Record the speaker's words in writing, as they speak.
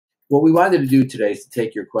what we wanted to do today is to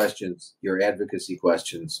take your questions, your advocacy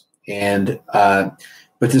questions, and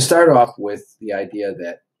but to start off with the idea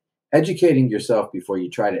that educating yourself before you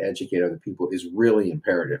try to educate other people is really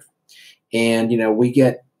imperative. And, you know, we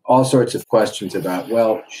get all sorts of questions about,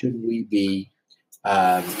 well, should we be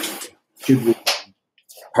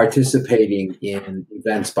participating in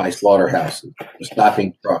events by slaughterhouses, or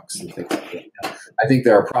stopping trucks and things like that? Now, I think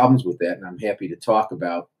there are problems with that, and I'm happy to talk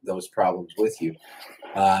about those problems with you.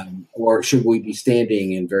 Or should we be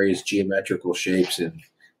standing in various geometrical shapes in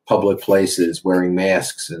public places, wearing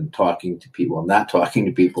masks and talking to people? Well, not talking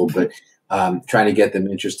to people, but trying to get them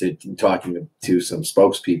interested in talking to some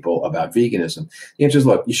spokespeople about veganism. The answer is,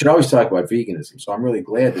 look, you should always talk about veganism. So I'm really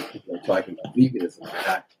glad that people are talking about veganism and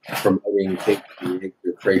not promoting cake-free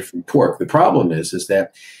or crate-free pork. The problem is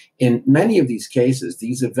that in many of these cases,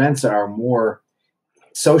 these events are more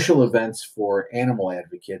social events for animal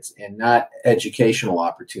advocates and not educational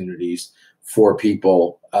opportunities for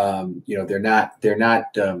people. You know, they're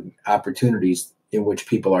not opportunities in which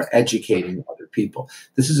people are educating other people.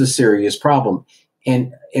 This is a serious problem.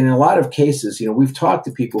 And in a lot of cases, you know, we've talked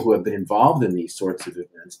to people who have been involved in these sorts of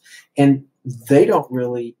events, and they don't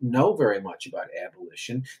really know very much about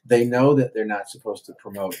abolition. They know that they're not supposed to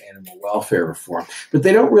promote animal welfare reform, but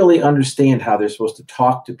they don't really understand how they're supposed to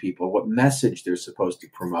talk to people, what message they're supposed to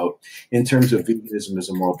promote in terms of veganism as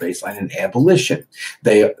a moral baseline and abolition.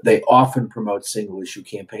 They often promote single issue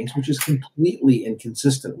campaigns, which is completely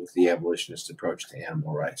inconsistent with the abolitionist approach to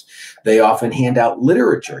animal rights. They often hand out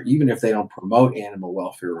literature, even if they don't promote animal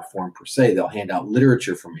welfare reform per se. They'll hand out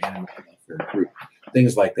literature from animal welfare groups,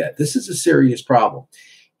 things like that. This is a serious problem.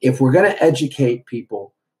 If we're going to educate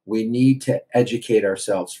people, we need to educate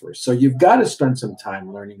ourselves first. So you've got to spend some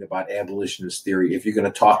time learning about abolitionist theory if you're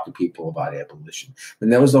going to talk to people about abolition.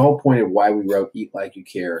 And that was the whole point of why we wrote Eat Like You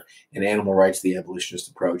Care and Animal Rights, the Abolitionist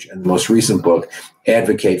Approach, and the most recent book,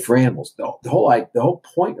 Advocate for Animals. The whole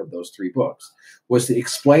point of those three books was to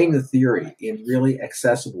explain the theory in really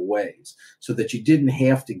accessible ways so that you didn't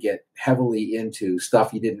have to get heavily into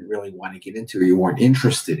stuff you didn't really want to get into or you weren't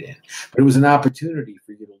interested in. But it was an opportunity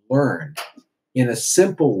for you to learn in a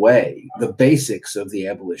simple way the basics of the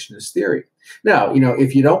abolitionist theory. Now, you know,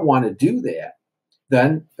 if you don't want to do that,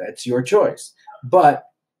 then that's your choice. But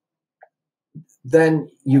then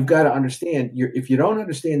you've got to understand, if you don't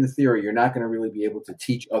understand the theory, you're not going to really be able to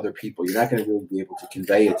teach other people. You're not going to really be able to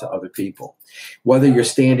convey it to other people. Whether you're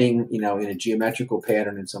standing, you know, in a geometrical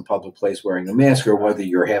pattern in some public place wearing a mask, or whether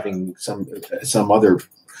you're having some other,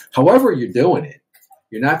 however you're doing it,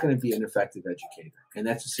 you're not going to be an effective educator. And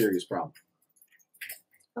that's a serious problem.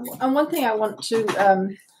 And one thing I want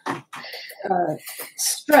to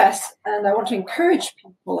stress, and I want to encourage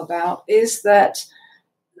people about, is that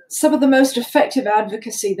some of the most effective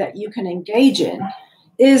advocacy that you can engage in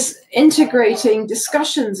is integrating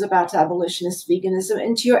discussions about abolitionist veganism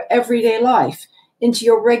into your everyday life, into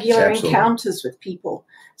your regular encounters with people,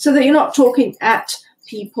 so that you're not talking at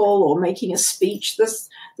people or making a speech. There's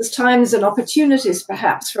times and opportunities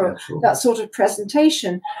perhaps for that sort of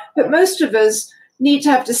presentation, but most of us need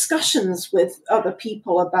to have discussions with other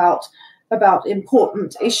people about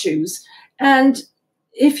important issues. And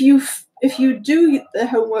if you do the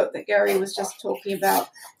homework that Gary was just talking about,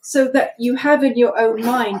 so that you have in your own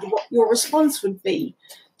mind what your response would be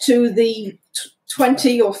to the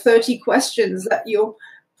 20 or 30 questions that you're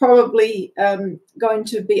probably going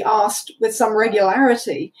to be asked with some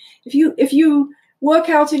regularity, if you work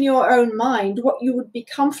out in your own mind what you would be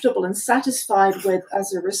comfortable and satisfied with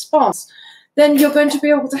as a response, then you're going to be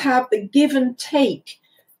able to have the give and take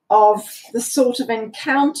of the sort of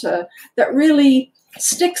encounter that really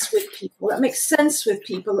sticks with people, that makes sense with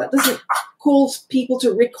people, that doesn't cause people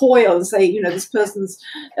to recoil and say, you know, this person's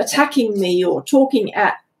attacking me or talking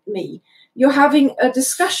at me. You're having a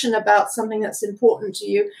discussion about something that's important to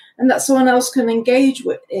you and that someone else can engage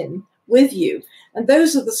with you. And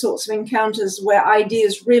those are the sorts of encounters where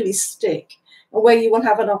ideas really stick, and where you will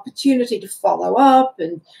have an opportunity to follow up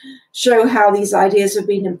and show how these ideas have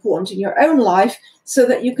been important in your own life, so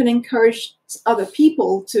that you can encourage other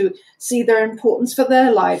people to see their importance for their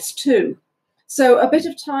lives too. So a bit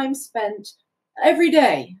of time spent every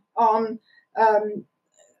day on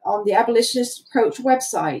the Abolitionist Approach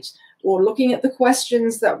website, or looking at the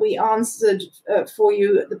questions that we answered for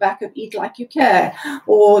you at the back of Eat Like You Care,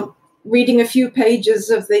 or reading a few pages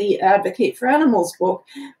of the Advocate for Animals book,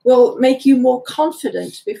 will make you more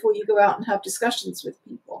confident before you go out and have discussions with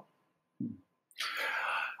people.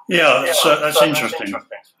 Yeah, that's interesting.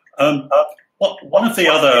 One of the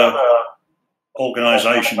other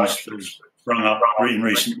organisations that's sprung up in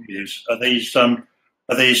recent years are these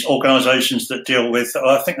are these organisations that deal with,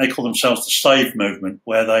 I think they call themselves the slave movement,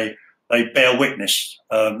 where they bear witness.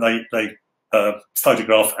 They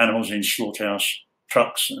photograph animals in slaughterhouse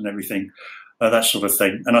trucks and everything, that sort of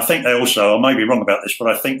thing. And I think they also, I may be wrong about this, but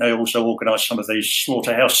I think they also organise some of these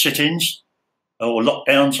slaughterhouse sit-ins or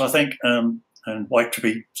lockdowns, I think, and wait to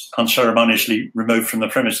be unceremoniously removed from the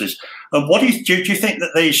premises. What do you think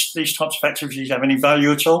that these types of activities have any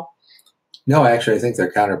value at all? No, actually, I think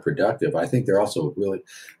they're counterproductive. I think they're also really,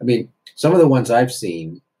 I mean, some of the ones I've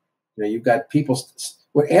seen, you know, you've got people,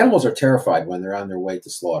 well, animals are terrified when they're on their way to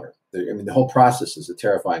slaughter. I mean, the whole process is a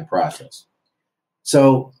terrifying process.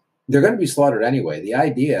 So they're going to be slaughtered anyway. The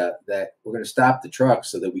idea that we're going to stop the truck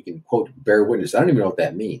so that we can, quote, bear witness, I don't even know what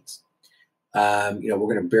that means. You know,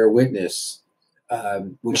 we're going to bear witness,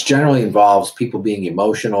 which generally involves people being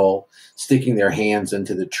emotional, sticking their hands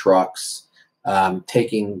into the trucks,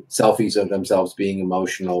 taking selfies of themselves being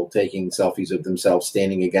emotional, taking selfies of themselves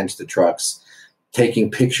standing against the trucks,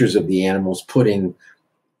 taking pictures of the animals, putting,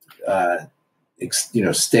 you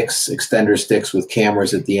know, sticks, extender sticks with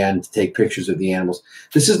cameras at the end to take pictures of the animals.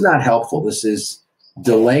 This is not helpful. This is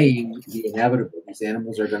delaying the inevitable. These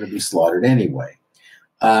animals are going to be slaughtered anyway.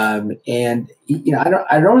 And you know,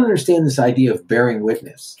 I don't understand this idea of bearing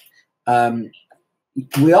witness.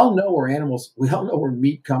 We all know where animals, we all know where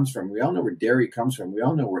meat comes from. We all know where dairy comes from. We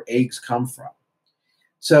all know where eggs come from.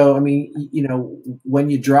 So, I mean, you know, when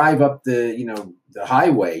you drive up the, you know, the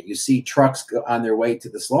highway, you see trucks on their way to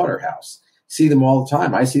the slaughterhouse. See them all the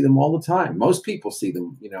time. I see them all the time. Most people see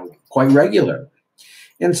them, you know, quite regularly.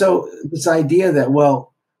 And so this idea that,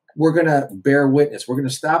 well, we're going to bear witness. We're going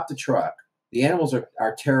to stop the truck. The animals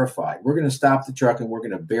are terrified. We're going to stop the truck and we're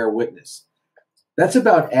going to bear witness. That's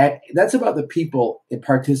about the people in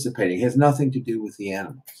participating. It has nothing to do with the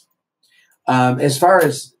animals. As far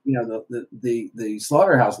as, you know, the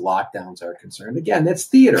slaughterhouse lockdowns are concerned, again, that's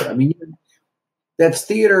theater. I mean, that's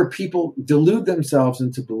theater. People delude themselves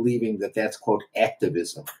into believing that that's, quote,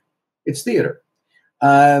 activism. It's theater.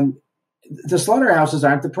 The slaughterhouses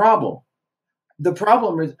aren't the problem. The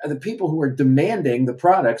problem are the people who are demanding the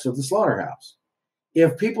products of the slaughterhouse.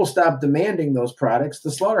 If people stop demanding those products,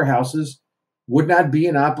 the slaughterhouses would not be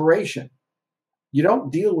in operation. You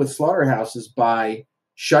don't deal with slaughterhouses by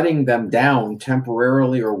shutting them down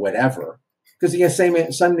temporarily or whatever, because the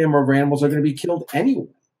same number of animals are going to be killed anyway.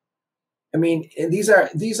 I mean, these are.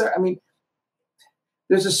 I mean,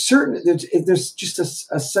 there's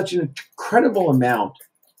just such an incredible amount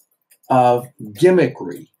of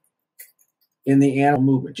gimmickry in the animal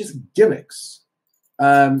movement, just gimmicks,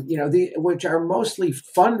 you know, which are mostly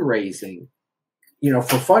fundraising, you know,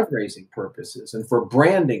 for fundraising purposes and for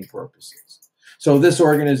branding purposes. So this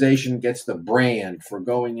organization gets the brand for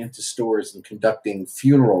going into stores and conducting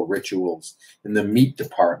funeral rituals in the meat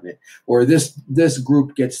department, or this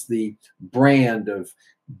group gets the brand of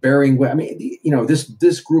bearing. I mean, you know,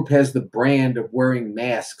 this group has the brand of wearing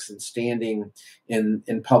masks and standing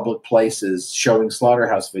in public places showing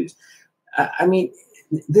slaughterhouse videos. I mean,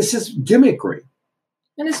 this is gimmickry.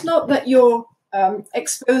 And it's not that you're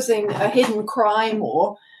exposing a hidden crime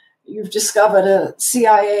or you've discovered a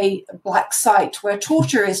CIA black site where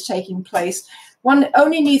torture is taking place. One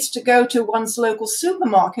only needs to go to one's local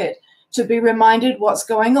supermarket to be reminded what's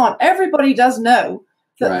going on. Everybody does know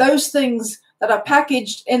that those things that are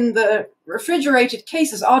packaged in the refrigerated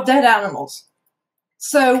cases are dead animals.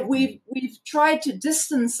 So we've tried to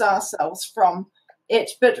distance ourselves from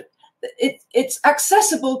it, but it's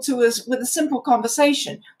accessible to us with a simple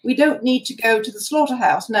conversation. We don't need to go to the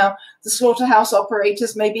slaughterhouse. Now, the slaughterhouse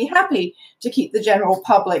operators may be happy to keep the general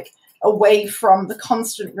public away from the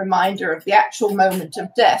constant reminder of the actual moment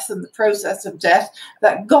of death and the process of death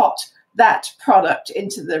that got that product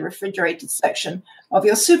into the refrigerated section of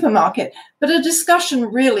your supermarket. But a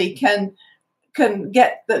discussion really can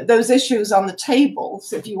get those issues on the table.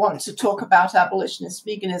 So if you want to talk about abolitionist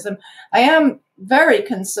veganism, I am very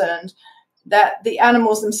concerned that the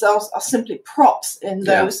animals themselves are simply props in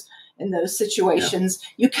those situations.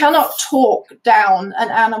 Yeah. You cannot talk down an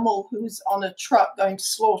animal who's on a truck going to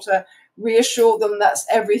slaughter, reassure them that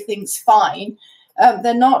everything's fine.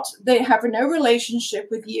 They have no relationship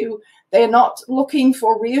with you. They're not looking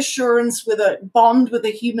for reassurance with a bond with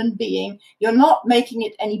a human being. You're not making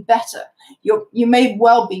it any better. You may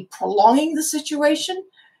well be prolonging the situation,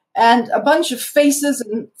 and a bunch of faces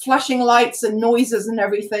and flashing lights and noises and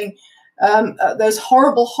everything, those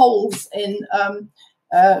horrible holes in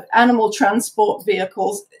animal transport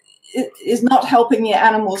vehicles is not helping the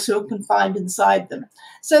animals who are confined inside them.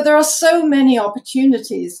 So there are so many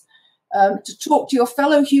opportunities to talk to your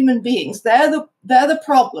fellow human beings. They're the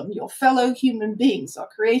problem. Your fellow human beings are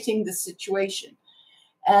creating this situation.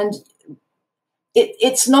 And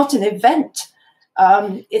it's not an event.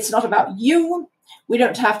 It's not about you. We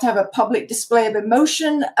don't have to have a public display of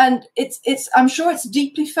emotion. And I'm sure it's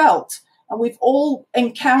deeply felt. And we've all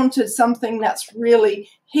encountered something that's really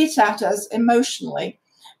hit at us emotionally.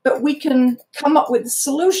 But we can come up with a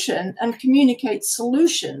solution and communicate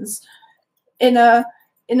solutions in a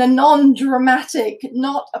non-dramatic,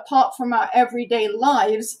 not apart from our everyday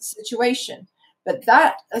lives situation. But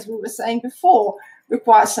that, as we were saying before,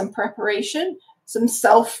 requires some preparation, some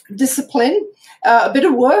self-discipline, a bit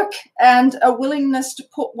of work, and a willingness to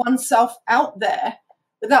put oneself out there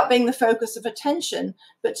without being the focus of attention,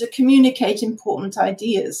 but to communicate important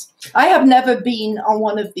ideas. I have never been on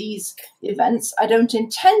one of these events. I don't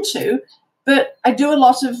intend to, but I do a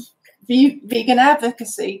lot of vegan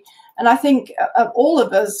advocacy. And I think all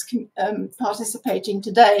of us participating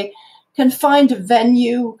today can find a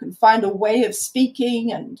venue, can find a way of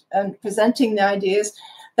speaking and presenting the ideas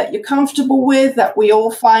that you're comfortable with, that we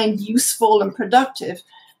all find useful and productive,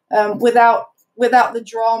 without the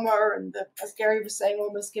drama and, as Gary was saying,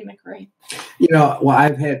 almost gimmickry. Well,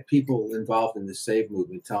 I've had people involved in the Save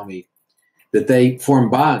movement tell me that they form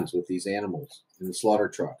bonds with these animals in the slaughter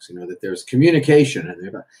trucks, that there's communication.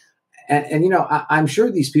 And I'm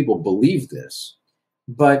sure these people believe this,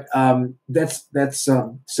 but that's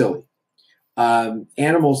silly.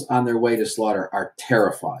 Animals on their way to slaughter are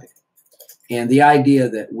terrified. And the idea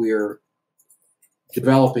that we're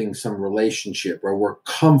developing some relationship where we're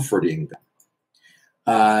comforting them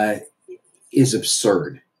is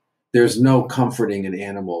absurd. There's no comforting an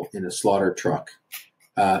animal in a slaughter truck,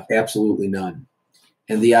 absolutely none.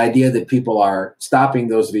 And the idea that people are stopping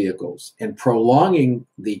those vehicles and prolonging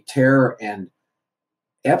the terror and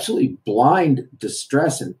absolutely blind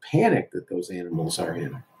distress and panic that those animals are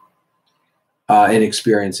in and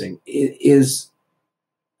experiencing is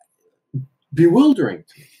bewildering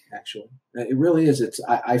to me, actually. It really is.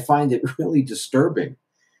 I find it really disturbing.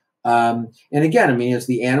 And again, as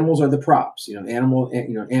the animals are the props,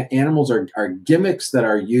 animals are gimmicks that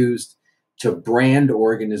are used to brand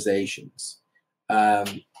organizations.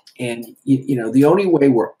 And the only way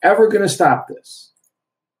we're ever going to stop this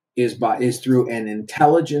is through an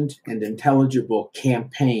intelligent and intelligible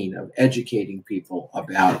campaign of educating people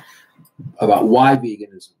about why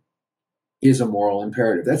veganism is a moral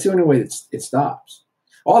imperative. That's the only way that it stops.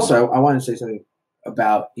 Also, I want to say something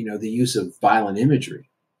about the use of violent imagery.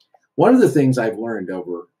 One of the things I've learned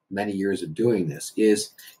over many years of doing this is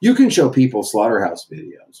you can show people slaughterhouse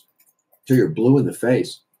videos till you're blue in the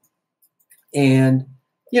face, and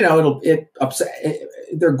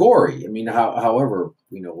they're gory. However,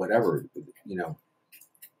 whatever,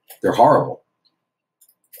 they're horrible.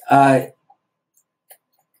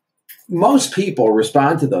 Most people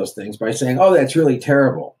respond to those things by saying, "Oh, that's really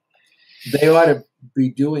terrible." They ought to be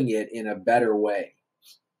doing it in a better way.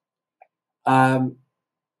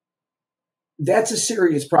 That's a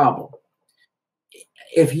serious problem.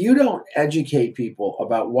 If you don't educate people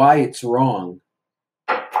about why it's wrong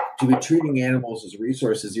to be treating animals as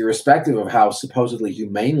resources, irrespective of how supposedly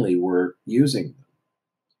humanely we're using them,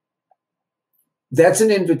 that's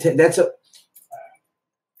an invitation.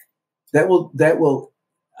 That will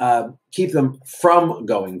keep them from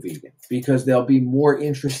going vegan, because they'll be more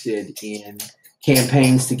interested in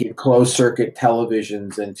campaigns to get closed circuit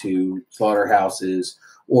televisions into slaughterhouses,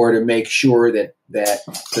 or to make sure that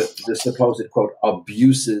the supposed, quote,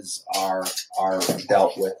 abuses are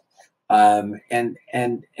dealt with. And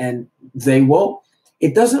they won't.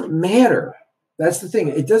 It doesn't matter. That's the thing.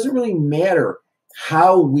 It doesn't really matter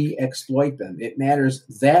how we exploit them. It matters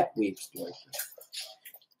that we exploit them.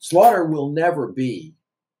 Slaughter will never be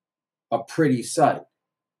a pretty sight.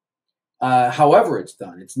 However it's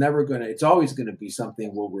done, it's always going to be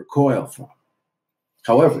something we'll recoil from.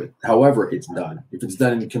 However it's done. If it's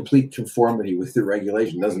done in complete conformity with the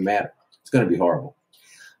regulation, it doesn't matter. It's going to be horrible.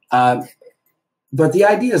 But the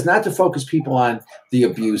idea is not to focus people on the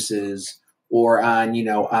abuses or on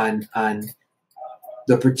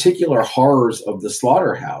the particular horrors of the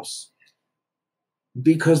slaughterhouse,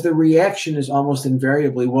 because the reaction is almost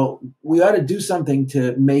invariably, well, we ought to do something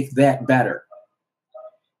to make that better.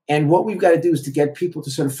 And what we've got to do is to get people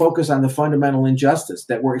to sort of focus on the fundamental injustice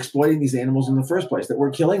that we're exploiting these animals in the first place, that we're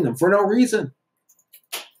killing them for no reason.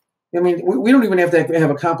 We don't even have to have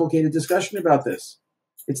a complicated discussion about this.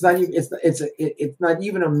 It's not even. It's not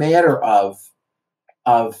even a matter of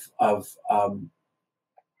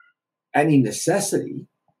any necessity.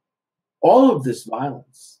 All of this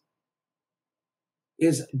violence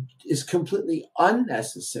is completely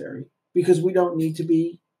unnecessary, because we don't need to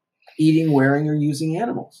be eating, wearing, or using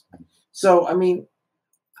animals. So,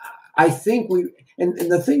 I think And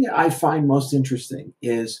the thing I find most interesting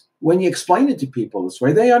is when you explain it to people this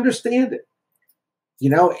way, they understand it.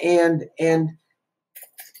 And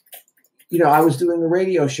I was doing a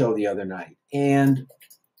radio show the other night, and it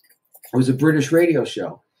was a British radio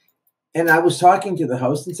show. And I was talking to the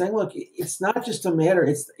host and saying, look, it's not just a matter,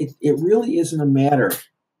 it really isn't a matter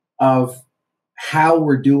of how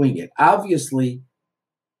we're doing it. Obviously,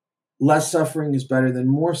 less suffering is better than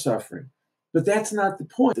more suffering. But that's not the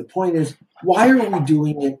point. The point is, why are we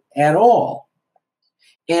doing it at all?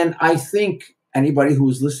 And I think anybody who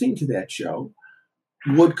was listening to that show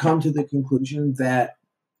would come to the conclusion that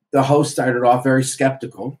the host started off very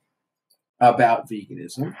skeptical about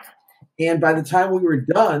veganism. And by the time we were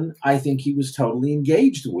done, I think he was totally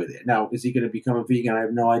engaged with it. Now, is he going to become a vegan? I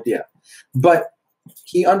have no idea. But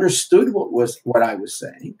he understood what I was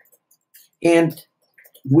saying. And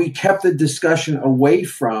we kept the discussion away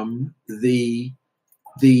from the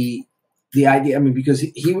idea. I mean, because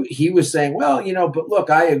he was saying, well, but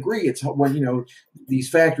look, I agree. It's when, these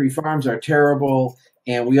factory farms are terrible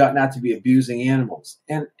and we ought not to be abusing animals.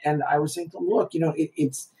 And I was saying, look,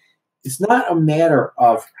 it's not a matter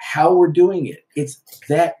of how we're doing it. It's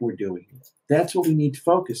that we're doing it. That's what we need to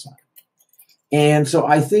focus on. And so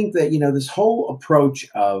I think that, this whole approach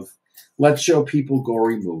of let's show people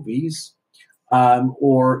gory movies,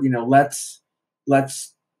 or let's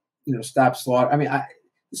stop slaughter. I mean,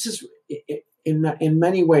 this is in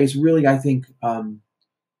many ways really, I think,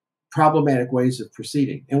 problematic ways of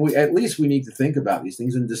proceeding. And at least we need to think about these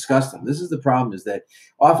things and discuss them. This is the problem: is that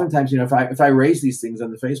oftentimes, if I raise these things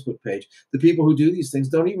on the Facebook page, the people who do these things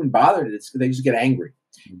don't even bother to. They just get angry.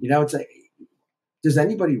 It's like, does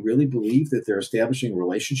anybody really believe that they're establishing a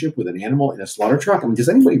relationship with an animal in a slaughter truck? I mean, does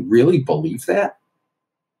anybody really believe that?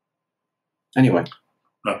 Anyway.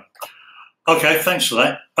 Okay, thanks for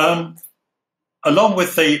that. Along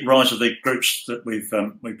with the rise of the groups that we've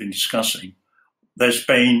been discussing, there's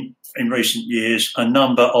been in recent years a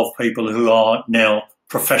number of people who are now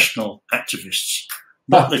professional activists,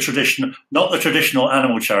 not the traditional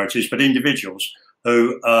animal charities, but individuals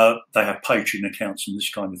who they have Patreon accounts and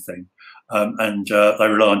this kind of thing, and they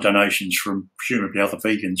rely on donations from presumably other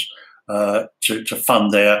vegans to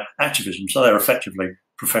fund their activism. So they're effectively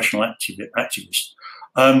professional activists.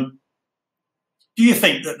 Do you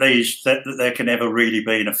think that that there can ever really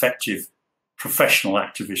be an effective professional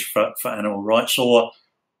activist for animal rights, or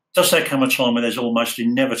does there come a time when there's almost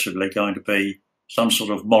inevitably going to be some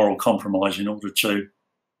sort of moral compromise in order to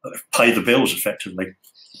pay the bills effectively?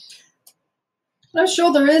 I'm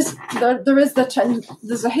sure there is.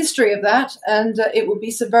 There's a history of that, and it would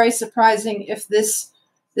be very surprising if this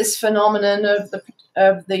phenomenon of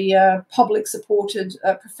the public supported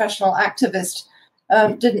professional activist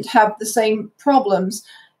didn't have the same problems.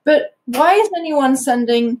 But why is anyone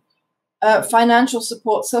sending financial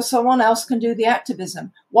support so someone else can do the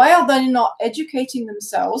activism? Why are they not educating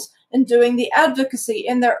themselves and doing the advocacy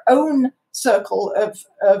in their own circle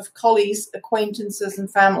of colleagues, acquaintances, and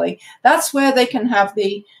family? That's where they can have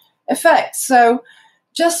the effect. So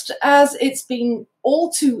just as it's been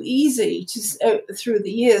all too easy through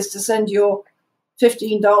the years to send your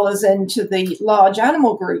 $15 into the large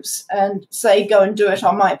animal groups and say, go and do it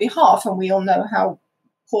on my behalf, and we all know how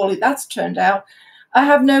poorly that's turned out, I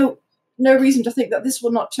have no reason to think that this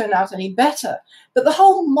will not turn out any better. But the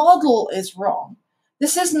whole model is wrong.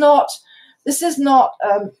 This is not,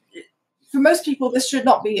 for most people, this should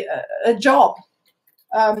not be a job.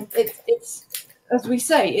 It's, as we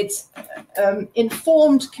say, it's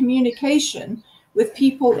informed communication with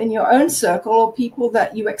people in your own circle or people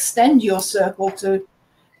that you extend your circle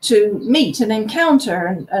to meet and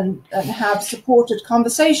encounter and have supported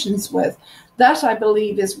conversations with. That, I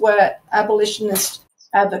believe, is where abolitionist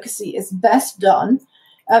advocacy is best done,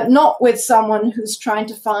 not with someone who's trying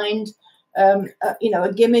to find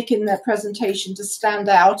a gimmick in their presentation to stand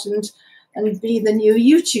out and be the new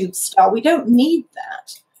YouTube star. We don't need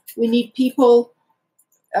that. We need people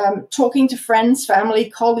talking to friends, family,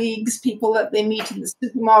 colleagues, people that they meet in the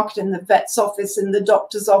supermarket, in the vet's office, in the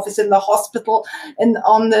doctor's office, in the hospital, and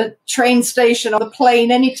on the train station, on the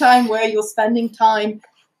plane, anytime where you're spending time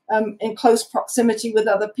in close proximity with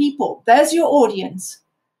other people. There's your audience.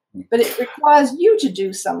 But it requires you to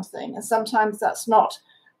do something, and sometimes that's not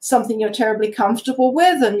something you're terribly comfortable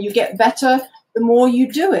with, and you get better the more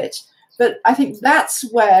you do it. But I think that's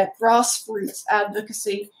where grassroots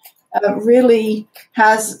advocacy really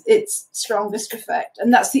has its strongest effect.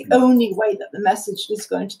 And that's the only way that the message is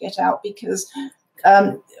going to get out, because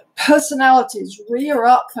personalities rear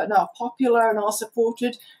up and are popular and are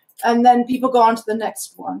supported, and then people go on to the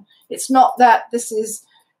next one. It's not that this is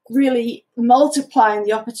really multiplying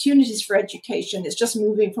the opportunities for education. It's just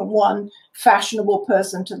moving from one fashionable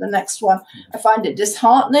person to the next one. I find it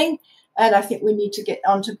disheartening, and I think we need to get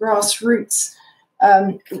onto grassroots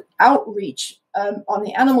outreach on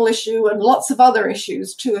the animal issue and lots of other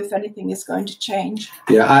issues too, if anything is going to change.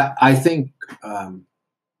 Yeah, I think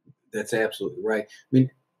that's absolutely right. I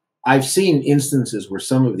mean, I've seen instances where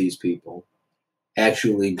some of these people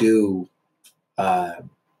actually do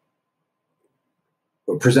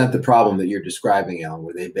present the problem that you're describing, Ellen,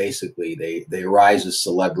 where they basically they arise as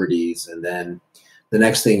celebrities, and then the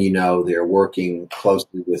next thing you know, they're working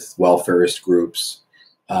closely with welfarist groups,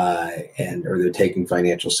 or they're taking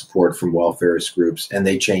financial support from welfarist groups, and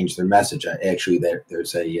they change their message. Actually,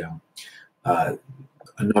 there's a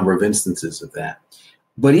number of instances of that.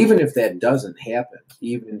 But even if that doesn't happen,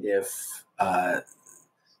 even if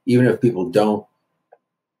people don't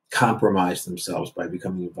compromise themselves by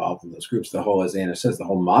becoming involved in those groups, the whole, as Anna says, the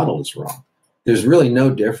whole model is wrong. There's really no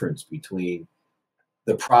difference between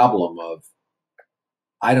the problem of,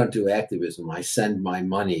 I don't do activism, I send my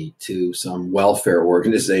money to some welfare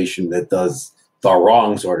organization that does the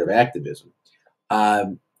wrong sort of activism.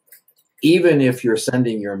 Even if you're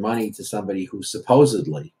sending your money to somebody who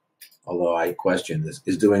supposedly, although I question this,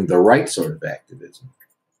 is doing the right sort of activism,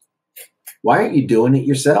 why aren't you doing it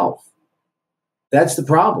yourself? That's the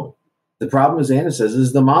problem. The problem, as Anna says,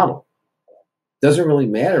 is the model. It doesn't really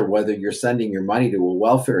matter whether you're sending your money to a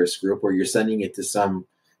welfarist group or you're sending it to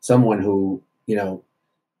someone who,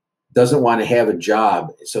 doesn't want to have a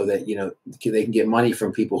job so that, they can get money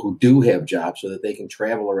from people who do have jobs so that they can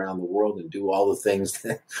travel around the world and do all the things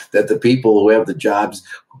that the people who have the jobs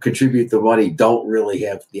who contribute the money don't really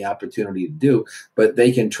have the opportunity to do, but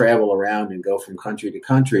they can travel around and go from country to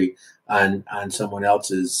country on someone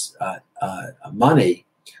else's money.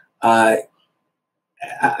 I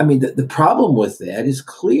mean, the problem with that is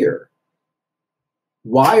clear.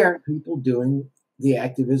 Why aren't people doing the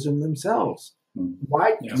activism themselves?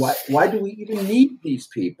 Why do we even need these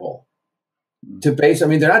people to base? I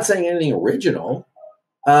mean, they're not saying anything original.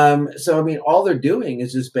 So, I mean, all they're doing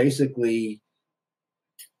is just basically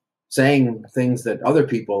saying things that other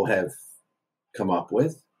people have come up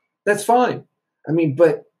with. That's fine. I mean,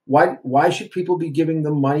 but why should people be giving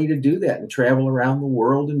them money to do that and travel around the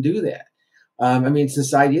world and do that? I mean, it's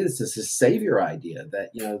this idea, it's this savior idea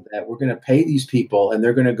that, that we're going to pay these people and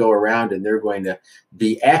they're going to go around and they're going to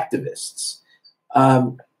be activists.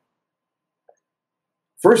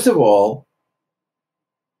 First of all,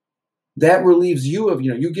 that relieves you of,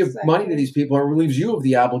 you give money to these people, and it relieves you of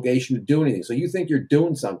the obligation to do anything. So you think you're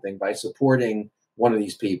doing something by supporting one of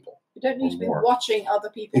these people. We don't need to be watching other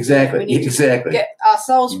people. Exactly. We need to get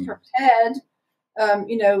ourselves prepared,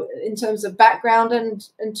 in terms of background and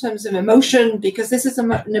in terms of emotion, because this is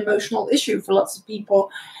an emotional issue for lots of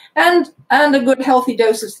people, and a good healthy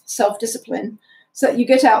dose of self-discipline. So that you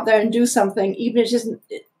get out there and do something, even if it isn't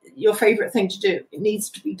your favorite thing to do. It needs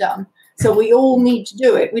to be done. So we all need to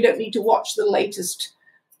do it. We don't need to watch the latest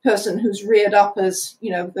person who's reared up as,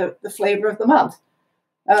 the flavor of the month.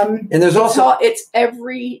 And there's also it's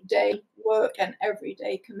everyday work and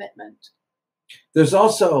everyday commitment. There's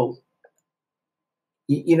also,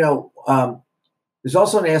 there's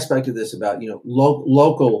also an aspect of this about,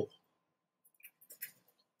 local.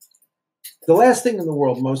 The last thing in the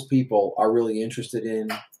world most people are really interested in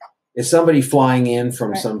is somebody flying in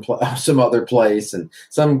from some other place, and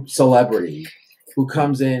some celebrity who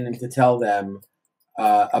comes in and to tell them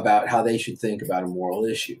about how they should think about a moral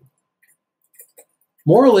issue.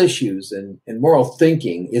 Moral issues and moral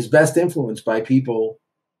thinking is best influenced by people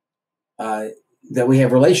that we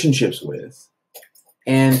have relationships with,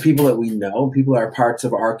 and people that we know, people that are parts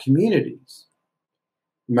of our communities,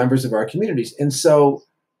 members of our communities. And so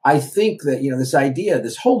I think that, this idea,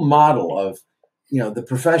 this whole model of, the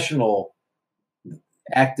professional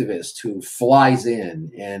activist who flies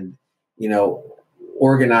in and,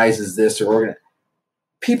 organizes this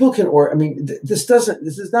people can, this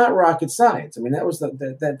is not rocket science. I mean, that's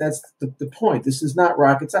the point. This is not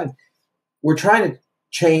rocket science. We're trying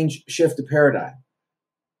to shift the paradigm.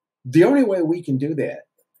 The only way we can do that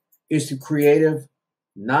is through creative,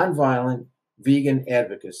 nonviolent, vegan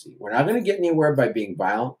advocacy. We're not going to get anywhere by being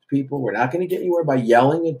violent to people. We're not going to get anywhere by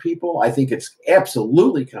yelling at people. I think it's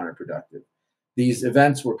absolutely counterproductive. These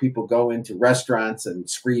events where people go into restaurants and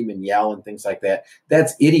scream and yell and things like that,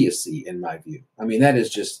 that's idiocy in my view. I mean,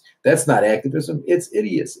 that's not activism, it's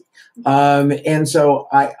idiocy. And so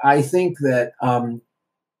I think that,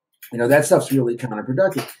 that stuff's really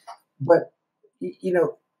counterproductive. But,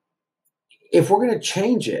 if we're going to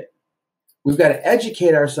change it, we've got to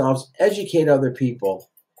educate ourselves, educate other people,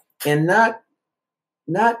 and not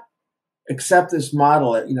not accept this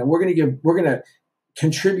model that, we're going to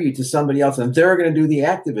contribute to somebody else and they're going to do the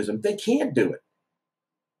activism. They can't do it.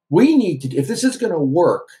 We need to, if this is going to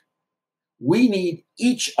work, we need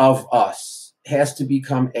each of us has to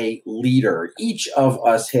become a leader. Each of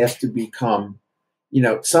us has to become,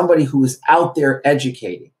 somebody who is out there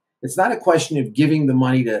educating. It's not a question of giving the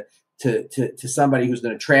money to somebody who's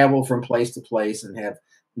going to travel from place to place and have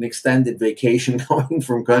an extended vacation going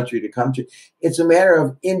from country to country. It's a matter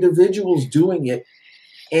of individuals doing it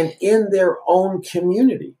and in their own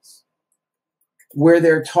communities where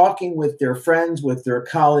they're talking with their friends, with their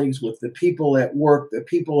colleagues, with the people at work, the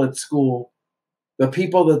people at school, the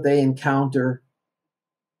people that they encounter.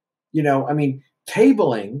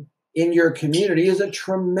 Tabling in your community is a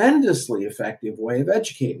tremendously effective way of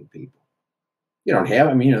educating people. You don't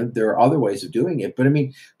have, there are other ways of doing it,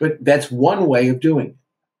 but that's one way of doing it.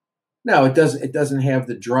 No, it doesn't have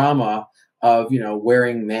the drama of,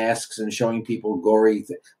 wearing masks and showing people gory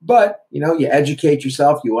things. But, you educate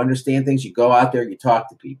yourself, you understand things, you go out there, you talk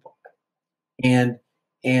to people. And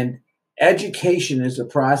education is a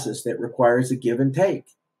process that requires a give and take.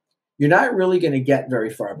 You're not really going to get very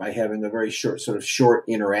far by having a very short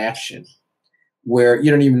interaction where you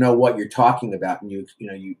don't even know what you're talking about and you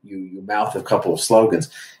mouth a couple of slogans.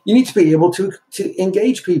 You need to be able to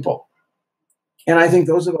engage people. And I think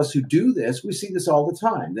those of us who do this, we see this all the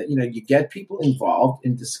time, that, you get people involved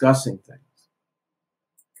in discussing things,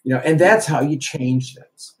 and that's how you change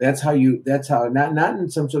things. That's how not in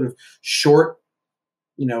some sort of short,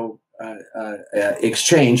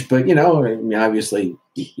 exchange, but, obviously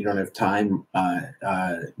you don't have time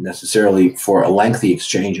necessarily for a lengthy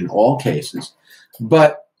exchange in all cases,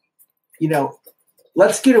 but,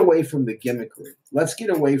 let's get away from the gimmickry. Let's get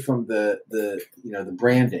away from the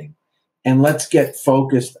branding. And let's get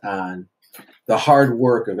focused on the hard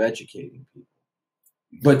work of educating people.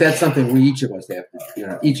 But that's something each of us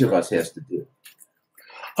has to do.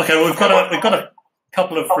 Okay, well, we've got a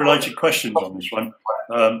couple of related questions on this one.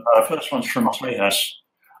 The first one's from Tejas,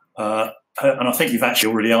 and I think you've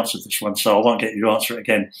actually already answered this one, so I won't get you to answer it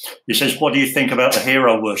again. He says, "What do you think about the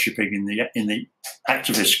hero worshipping in the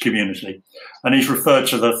activist community?" And he's referred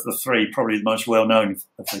to the three, probably the most well known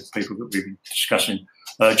of the people that we've been discussing.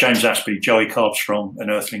 James Aspey, Joey Carbstrong,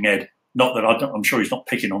 and Earthling Ed. Not that I'm sure he's not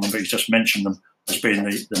picking on them, but he's just mentioned them as being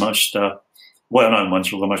the most well-known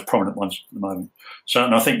ones or the most prominent ones at the moment. So,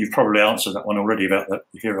 and I think you've probably answered that one already about the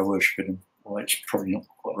hero worshipping. Well, it's probably not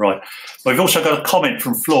quite right. But we've also got a comment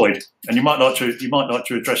from Floyd, and you might like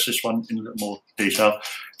to address this one in a little more detail.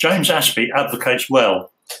 James Aspey advocates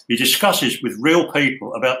well. He discusses with real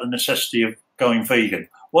people about the necessity of going vegan.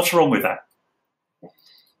 What's wrong with that?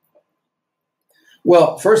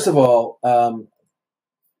 Well, first of all,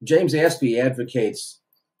 James Aspey advocates,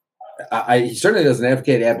 he certainly doesn't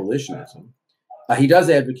advocate abolitionism. He does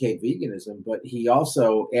advocate veganism, but he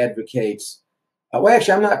also advocates, well,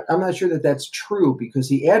 actually, I'm not sure that that's true, because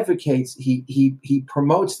he advocates, he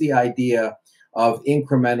promotes the idea of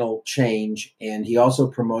incremental change, and he also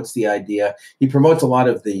promotes the idea, he promotes a lot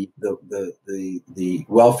of the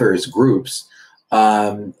welfare's groups.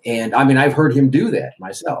 And I've heard him do that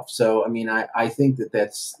myself. So, I think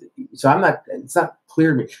that's, so it's not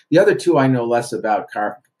clear to me. The other two I know less about,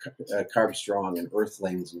 Carbstrong and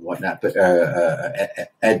Earthlings and whatnot, but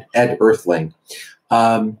Ed Earthling.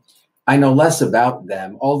 I know less about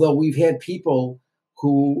them, although we've had people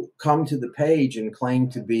who come to the page and claim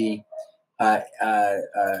to be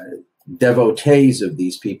devotees of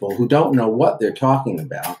these people who don't know what they're talking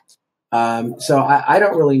about. So I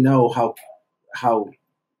don't really know how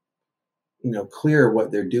clear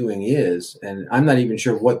what they're doing is, and I'm not even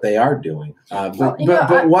sure what they are doing. But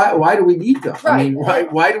why do we need them?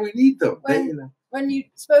 Right. Why do we need them? When you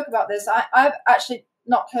spoke about this, I've actually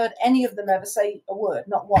not heard any of them ever say a word.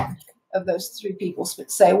 Not one of those three people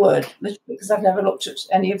say a word, because I've never looked at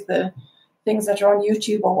any of the things that are on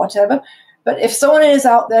YouTube or whatever. But if someone is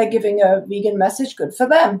out there giving a vegan message, good for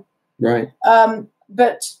them. Right.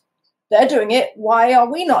 But they're doing it. Why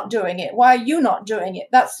are we not doing it? Why are you not doing it?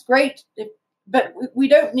 That's great. But we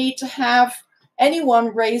don't need to have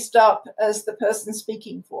anyone raised up as the person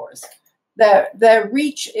speaking for us. Their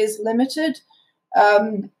reach is limited.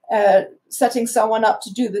 Setting someone up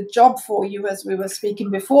to do the job for you, as we were speaking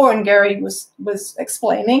before, and Gary was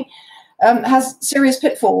explaining, has serious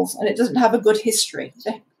pitfalls, and it doesn't have a good history.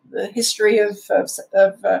 The history of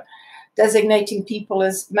designating people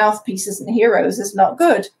as mouthpieces and heroes is not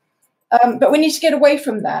good. But we need to get away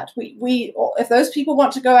from that. If those people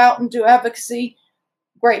want to go out and do advocacy,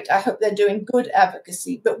 great. I hope they're doing good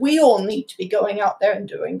advocacy. But we all need to be going out there and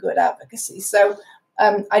doing good advocacy. So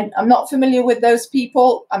I'm not familiar with those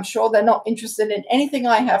people. I'm sure they're not interested in anything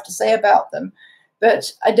I have to say about them,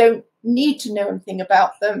 but I don't need to know anything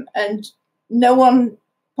about them. And no one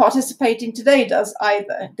participating today does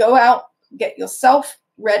either. Go out, get yourself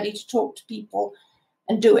ready to talk to people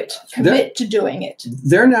and do it. Commit to doing it.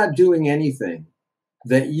 They're not doing anything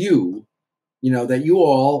that that you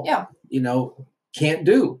all, can't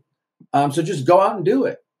do. So just go out and do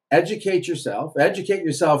it. Educate yourself,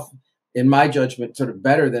 in my judgment, sort of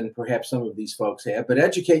better than perhaps some of these folks have, but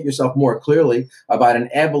educate yourself more clearly about an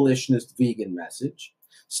abolitionist vegan message.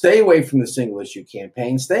 Stay away from the single issue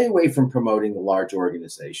campaign. Stay away from promoting the large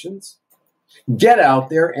organizations. Get out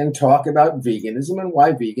there and talk about veganism and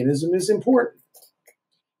why veganism is important.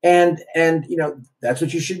 And that's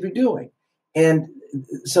what you should be doing. And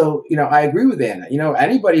so, I agree with Anna.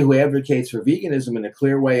 Anybody who advocates for veganism in a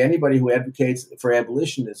clear way, anybody who advocates for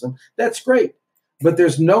abolitionism, that's great. But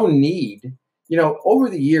there's no need. Over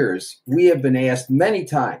the years, we have been asked many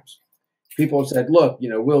times. People have said, "Look,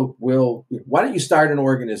 why don't you start an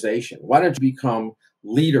organization? Why don't you become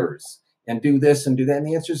leaders and do this and do that?" And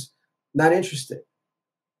the answer is not interested.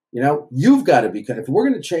 You've got to become. If we're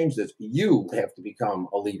going to change this, you have to become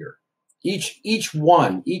a leader. Each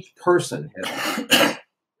person has to be a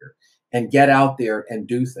leader and get out there and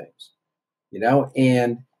do things.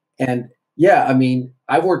 And yeah, I mean,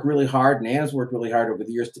 I've worked really hard, and Anna's worked really hard over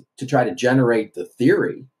the years to try to generate the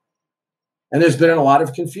theory. And there's been a lot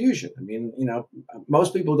of confusion. I mean,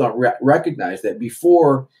 most people don't recognize that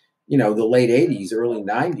before, the late 80s, early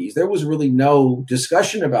 90s, there was really no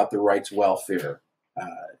discussion about the rights welfare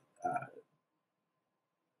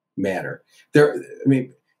matter.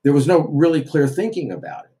 There was no really clear thinking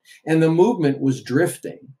about it. And the movement was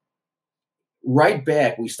drifting right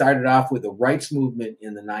back. We started off with the rights movement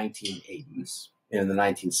in the 1980s, in the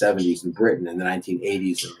 1970s in Britain, in the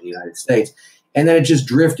 1980s in the United States. And then it just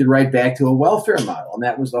drifted right back to a welfare model. And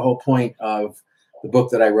that was the whole point of the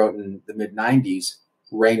book that I wrote in the mid-90s,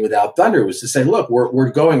 Reign Without Thunder, was to say, look,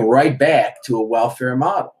 we're going right back to a welfare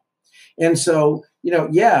model. And so,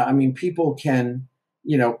 people can,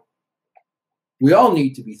 we all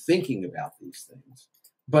need to be thinking about these things.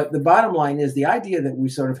 But the bottom line is the idea that we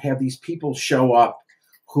sort of have these people show up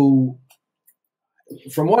who,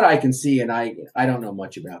 from what I can see, and I don't know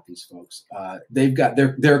much about these folks,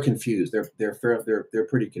 they're confused. They're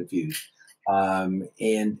pretty confused. But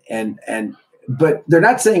they're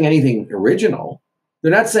not saying anything original.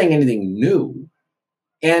 They're not saying anything new.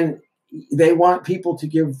 And they want people to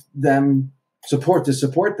give them support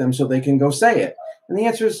them so they can go say it. And the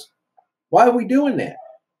answer is, why are we doing that?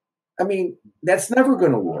 I mean, that's never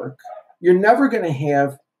going to work. You're never going to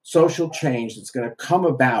have social change that's going to come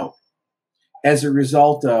about as a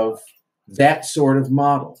result of that sort of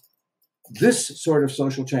model. This sort of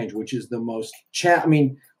social change, which is the most,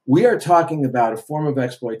 we are talking about a form of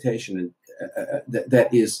exploitation that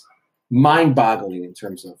is mind-boggling in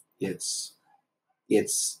terms of its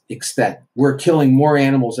extent. We're killing more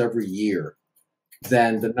animals every year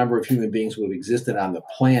than the number of human beings who have existed on the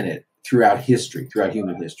planet throughout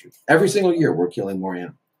human history. Every single year, we're killing more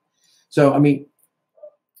animals. So,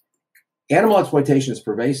 animal exploitation is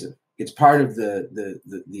pervasive. It's part of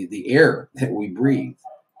the air that we breathe.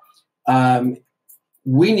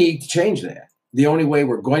 We need to change that. The only way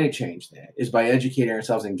we're going to change that is by educating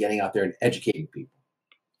ourselves and getting out there and educating people.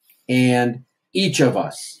 And each of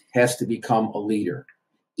us has to become a leader.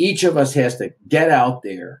 Each of us has to get out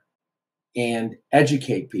there and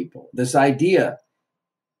educate people. This idea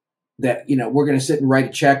that we're going to sit and write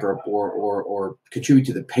a check or contribute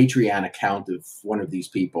to the Patreon account of one of these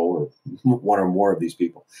people or one or more of these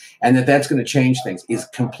people, and that's going to change things is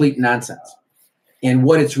complete nonsense. And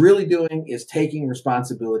what it's really doing is taking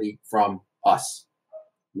responsibility from us.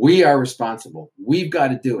 We are responsible. We've got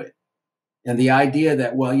to do it. And the idea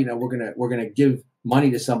that we're going to give money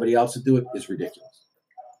to somebody else to do it is ridiculous.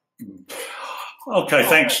 Okay,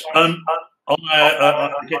 thanks. I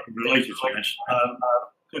get related to this.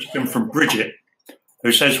 Question from Bridget,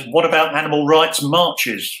 who says, what about animal rights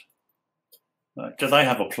marches? Do they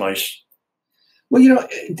have a place? Well,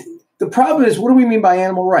 the problem is, what do we mean by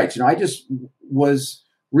animal rights? I just was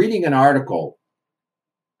reading an article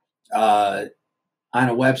on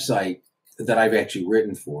a website that I've actually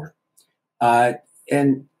written for.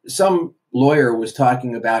 And some lawyer was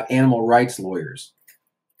talking about animal rights lawyers.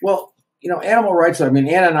 Well, animal rights, Anna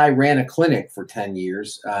and I ran a clinic for 10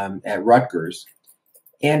 years at Rutgers.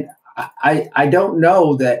 And I don't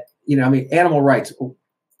know that, animal rights,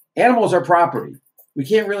 animals are property. We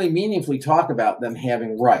can't really meaningfully talk about them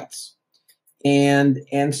having rights. And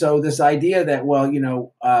so this idea that,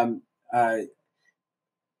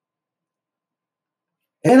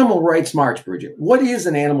 Animal rights march, Bridget. What is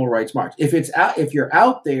an animal rights march? If you're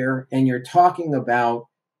out there and you're talking about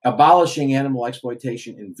abolishing animal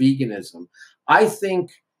exploitation and veganism, I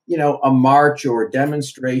think, a march or a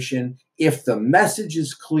demonstration, if the message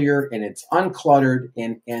is clear and it's uncluttered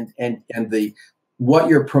and the what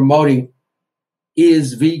you're promoting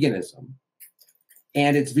is veganism,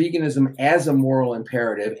 and it's veganism as a moral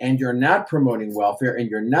imperative, and you're not promoting welfare, and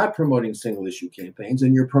you're not promoting single issue campaigns,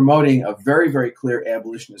 and you're promoting a very, very clear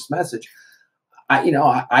abolitionist message, I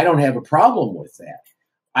don't have a problem with that.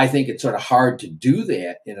 I think it's sort of hard to do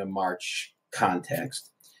that in a march context.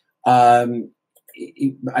 I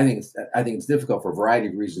think it's difficult for a variety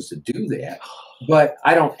of reasons to do that, but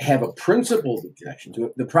I don't have a principled objection to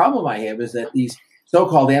it. The problem I have is that these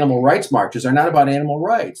so-called animal rights marches are not about animal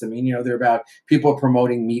rights. I mean, they're about people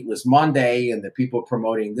promoting Meatless Monday and the people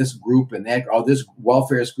promoting this group and that, or this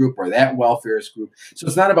welfarist group or that welfarist group. So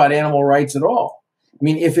it's not about animal rights at all. I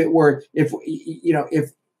mean, if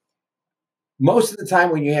most of the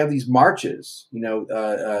time when you have these marches,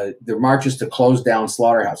 they're marches to close down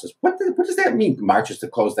slaughterhouses. What does that mean, marches to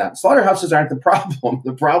close down? Slaughterhouses aren't the problem.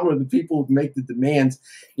 The problem are the people who make the demands,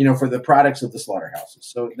 for the products of the slaughterhouses.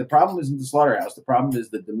 So the problem isn't the slaughterhouse. The problem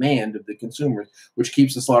is the demand of the consumers, which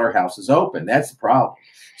keeps the slaughterhouses open. That's the problem.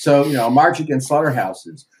 So, a march against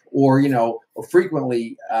slaughterhouses, or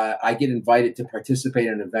frequently I get invited to participate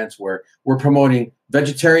in events where we're promoting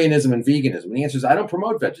vegetarianism and veganism. And the answer is, I don't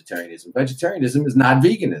promote vegetarianism. Vegetarianism is not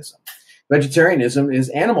veganism. Vegetarianism is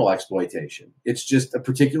animal exploitation. It's just a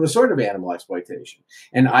particular sort of animal exploitation.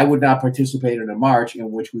 And I would not participate in a march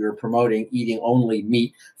in which we were promoting eating only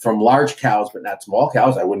meat from large cows, but not small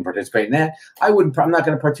cows. I wouldn't participate in that. I'm not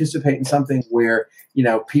going to participate in something where,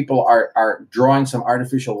 people are drawing some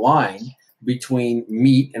artificial line between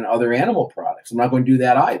meat and other animal products. I'm not going to do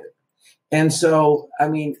that either. And so, I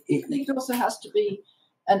think it also has to be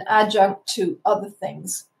an adjunct to other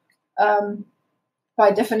things.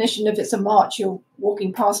 By definition, if it's a march, you're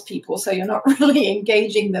walking past people, so you're not really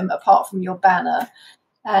engaging them apart from your banner.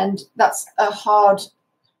 And that's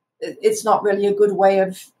it's not really a good way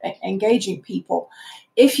of engaging people.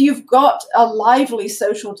 If you've got a lively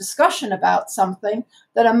social discussion about something,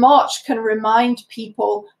 then a march can remind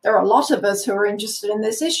people there are a lot of us who are interested in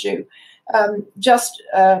this issue.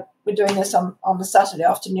 We're doing this on a Saturday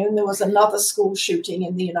afternoon. There was another school shooting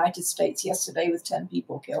in the United States yesterday with 10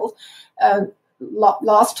 people killed.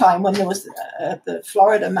 Last time, when there was the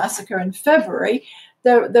Florida massacre in February,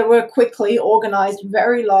 there were quickly organized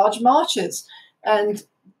very large marches.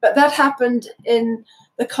 But that happened in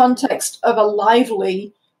the context of a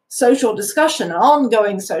lively social discussion, an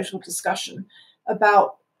ongoing social discussion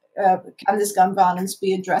about can this gun violence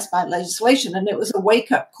be addressed by legislation? And it was a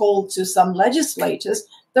wake-up call to some legislators.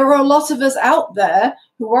 There are a lot of us out there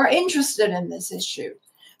who are interested in this issue.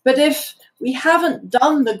 But if we haven't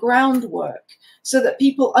done the groundwork so that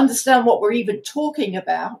people understand what we're even talking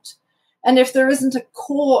about, and if there isn't a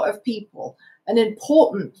core of people, an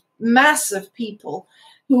important mass of people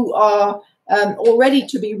who are already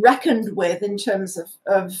to be reckoned with in terms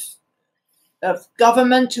of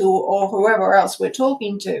government or whoever else we're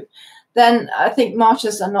talking to, then I think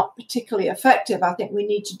marches are not particularly effective. I think we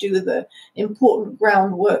need to do the important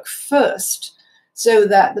groundwork first, so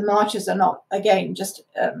that the marches are not, again, just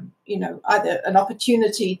either an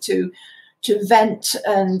opportunity to vent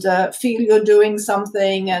and feel you're doing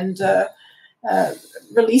something and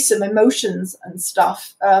release some emotions and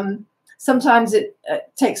stuff. Sometimes it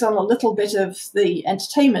takes on a little bit of the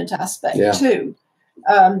entertainment aspect too.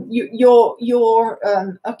 You're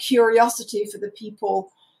a curiosity for the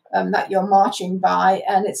people that you're marching by,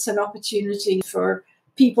 and it's an opportunity for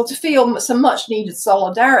people to feel some much needed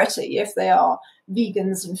solidarity if they are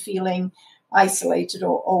vegans and feeling isolated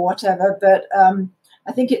or whatever. But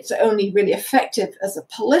I think it's only really effective as a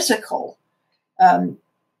political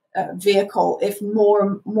vehicle if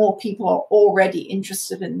more people are already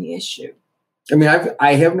interested in the issue. I mean,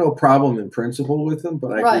 I have no problem in principle with them,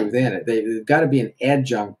 but I agree with Anna. They've got to be an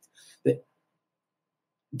adjunct.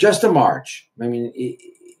 Just a march. I mean,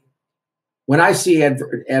 when I see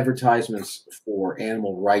advertisements for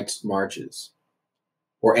animal rights marches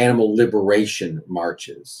or animal liberation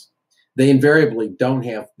marches, they invariably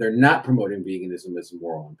they're not promoting veganism as a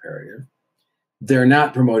moral imperative. They're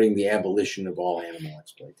not promoting the abolition of all animal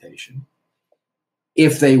exploitation.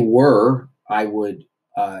 If they were, I would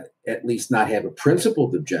at least not have a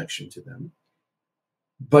principled objection to them.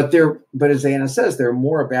 But as Anna says, they're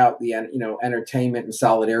more about the entertainment and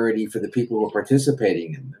solidarity for the people who are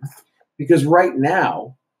participating in them. Because right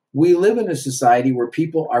now, we live in a society where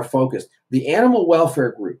people are focused. The animal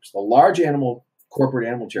welfare groups, the large animal corporate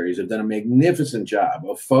animal charities have done a magnificent job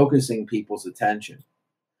of focusing people's attention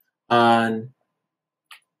on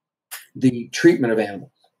the treatment of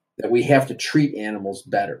animals, that we have to treat animals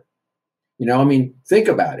better. You know, I mean, think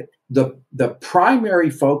about it. The primary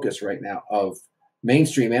focus right now of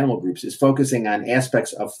mainstream animal groups is focusing on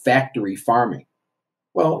aspects of factory farming.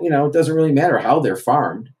 Well, you know, it doesn't really matter how they're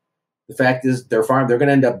farmed. The fact is they're farmed. They're going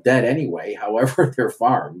to end up dead anyway, however they're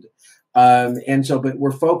farmed. And so, but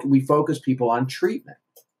we focus people on treatment.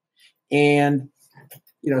 And,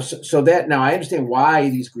 you know, so that now I understand why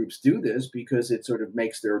these groups do this, because it sort of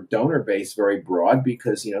makes their donor base very broad,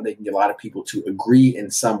 because, you know, they can get a lot of people to agree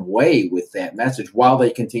in some way with that message while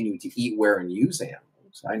they continue to eat, wear, and use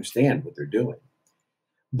animals. I understand what they're doing.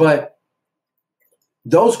 But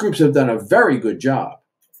those groups have done a very good job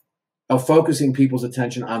of focusing people's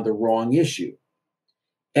attention on the wrong issue.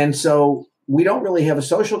 And so we don't really have a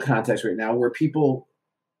social context right now where people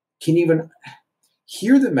can even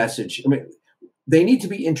hear the message. I mean, they need to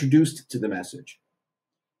be introduced to the message,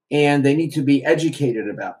 and they need to be educated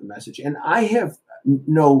about the message. And I have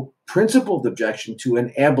no principled objection to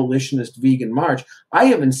an abolitionist vegan march. I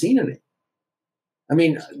haven't seen any. I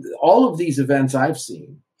mean, all of these events I've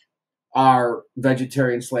seen are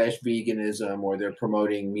vegetarian/veganism, or they're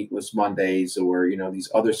promoting meatless Mondays, or, you know, these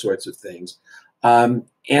other sorts of things. And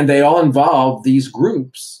they all involve these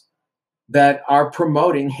groups that are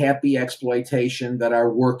promoting happy exploitation, that are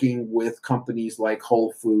working with companies like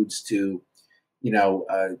Whole Foods to, you know,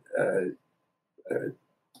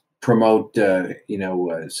 promote, you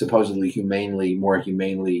know, supposedly more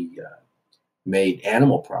humanely made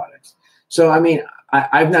animal products. So, I mean,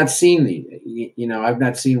 I've not seen I've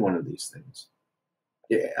not seen one of these things.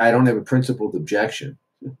 I don't have a principled objection,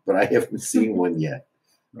 but I haven't seen one yet.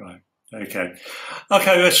 Right. Okay.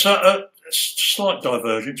 There's a slight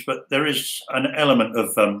divergence, but there is an element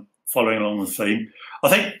of following along the theme. I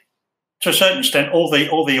think, to a certain extent, all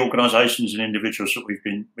the organisations and individuals that we've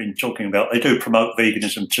been talking about, they do promote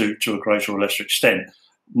veganism to a greater or lesser extent.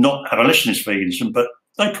 Not abolitionist veganism, but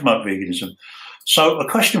they promote veganism. So a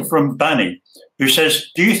question from Banny, who says,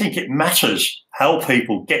 do you think it matters how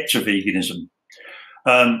people get to veganism?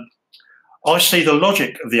 I see the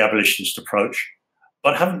logic of the abolitionist approach,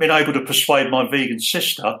 but haven't been able to persuade my vegan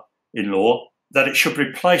sister-in-law that it should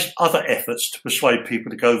replace other efforts to persuade people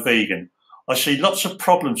to go vegan. I see lots of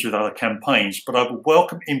problems with other campaigns, but I would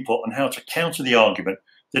welcome input on how to counter the argument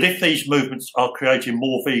that if these movements are creating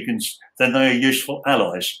more vegans, then they are useful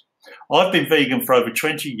allies. I've been vegan for over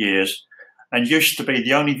 20 years and used to be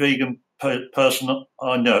the only vegan person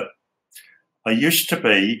I know. I used to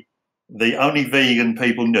be the only vegan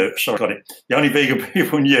people knew. Sorry, got it. The only vegan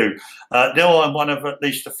people knew. Now I'm one of at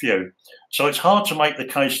least a few. So it's hard to make the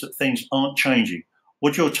case that things aren't changing.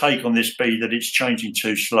 Would your take on this be that it's changing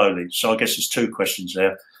too slowly? So I guess there's two questions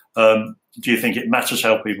there. Do you think it matters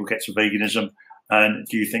how people get to veganism? And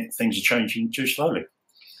do you think things are changing too slowly?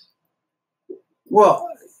 Well,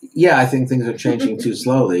 yeah, I think things are changing too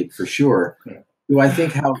slowly, for sure. Yeah. Do I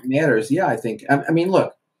think how it matters? Yeah, I think. I mean,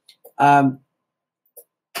 look,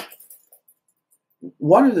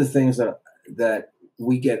 one of the things that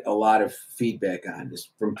we get a lot of feedback on is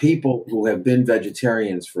from people who have been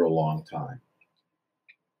vegetarians for a long time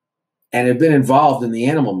and have been involved in the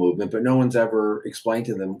animal movement, but no one's ever explained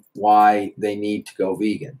to them why they need to go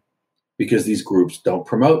vegan, because these groups don't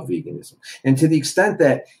promote veganism. And to the extent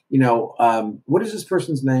that, you know, what is this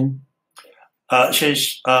person's name?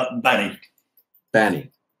 She's Banny. Banny.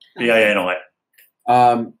 B-A-N-I.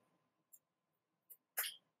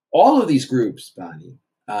 All of these groups, Banny,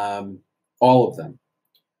 all of them,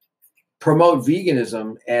 promote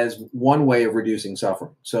veganism as one way of reducing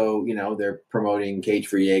suffering. So, you know, they're promoting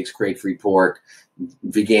cage-free eggs, crate-free pork,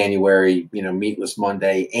 Veganuary, you know, meatless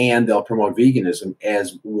Monday, and they'll promote veganism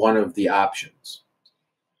as one of the options.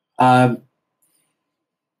 I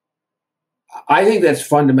think that's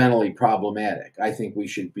fundamentally problematic. I think we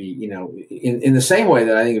should be, you know, in the same way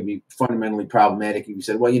that I think it'd be fundamentally problematic if you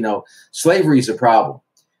said, well, you know, slavery is a problem.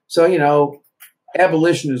 So, you know,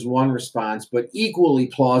 abolition is one response, but equally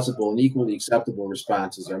plausible and equally acceptable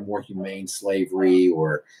responses are more humane slavery,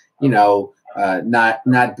 or, you know,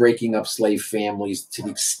 not breaking up slave families to the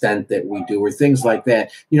extent that we do, or things like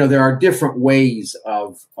that. You know, there are different ways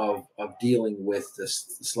of dealing with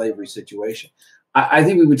this slavery situation. I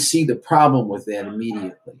think we would see the problem with that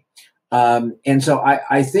immediately. And so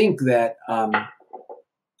I think that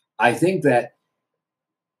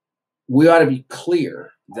we ought to be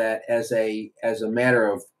clear that as a matter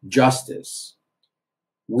of justice,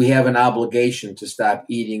 we have an obligation to stop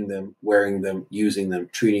eating them, wearing them, using them,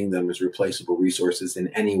 treating them as replaceable resources in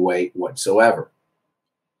any way whatsoever.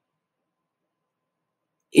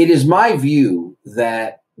 it is my view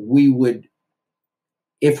that we would,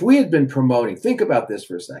 if we had been promoting, think about this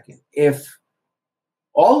for a second, if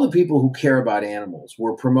all the people who care about animals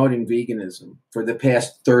were promoting veganism for the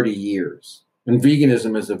past 30 years, and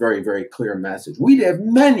veganism is a very, very clear message, we'd have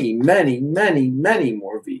many, many, many, many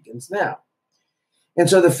more vegans now. And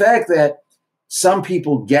so the fact that some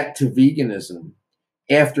people get to veganism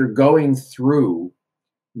after going through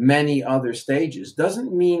many other stages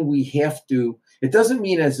doesn't mean we have to, it doesn't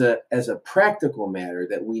mean as a practical matter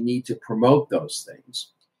that we need to promote those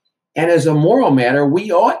things. And as a moral matter,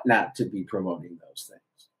 we ought not to be promoting those things.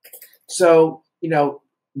 So, you know,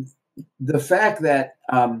 the fact that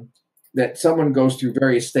that someone goes through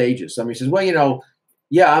various stages, somebody says, well, you know,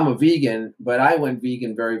 yeah, I'm a vegan, but I went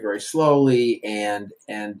vegan very, very slowly, and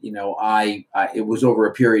you know, it was over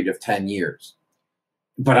a period of 10 years.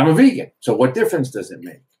 But I'm a vegan, so what difference does it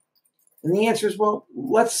make? And the answer is, well,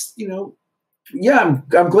 let's, you know, yeah,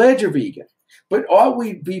 I'm glad you're vegan, but ought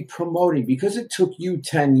we be promoting, because it took you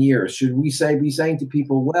 10 years, should we be saying to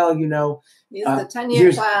people, well, you know, here's the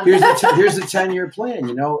 10-year plan. here's the 10-year plan,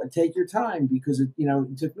 you know, and take your time, because it, you know,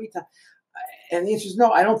 it took me time. And the answer is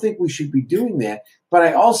no, I don't think we should be doing that. But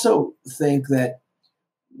I also think that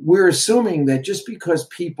we're assuming that just because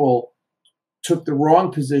people took the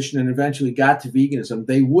wrong position and eventually got to veganism,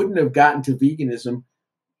 they wouldn't have gotten to veganism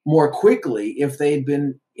more quickly if they had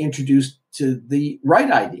been introduced to the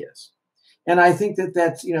right ideas. And I think that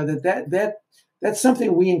that's, you know, that's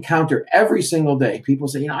something we encounter every single day. People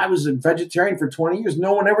say, you know, I was a vegetarian for 20 years.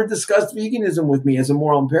 No one ever discussed veganism with me as a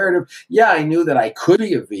moral imperative. Yeah, I knew that I could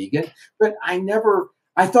be a vegan, but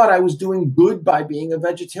I thought I was doing good by being a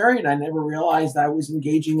vegetarian. I never realized I was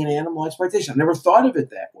engaging in animal exploitation. I never thought of it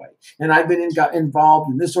that way. And I've been involved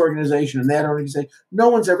in this organization and that organization. No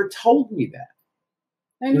one's ever told me that.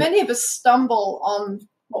 I mean, many of us stumble on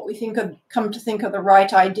what we come to think are the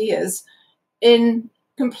right ideas in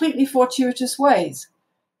completely fortuitous ways.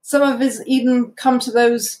 Some of us even come to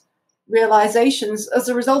those realizations as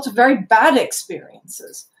a result of very bad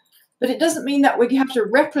experiences. But it doesn't mean that we have to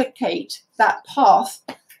replicate that path,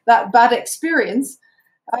 that bad experience,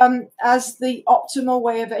 as the optimal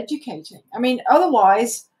way of educating. I mean,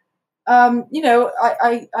 otherwise, you know,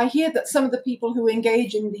 I hear that some of the people who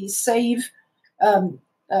engage in these save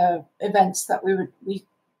events that we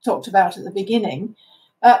talked about at the beginning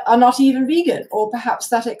are not even vegan, or perhaps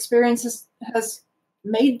that experience has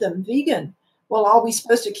made them vegan. Well, are we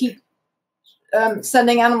supposed to keep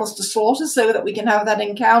sending animals to slaughter so that we can have that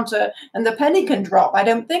encounter and the penny can drop? I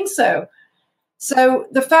don't think so. So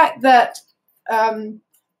the fact that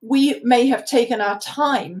we may have taken our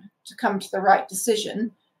time to come to the right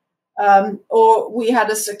decision, or we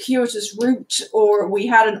had a circuitous route, or we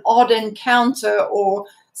had an odd encounter or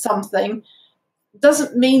something,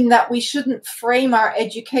 doesn't mean that we shouldn't frame our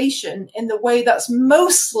education in the way that's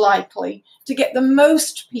most likely to get the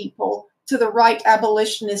most people to the right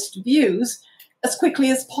abolitionist views as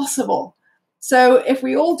quickly as possible. So if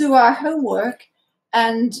we all do our homework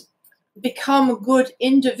and become good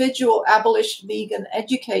individual abolition vegan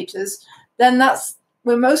educators, then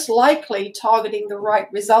we're most likely targeting the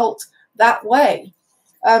right result that way.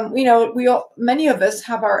 You know, many of us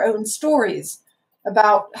have our own stories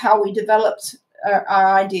about how we developed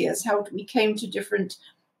our ideas, how we came to different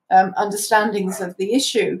understandings of the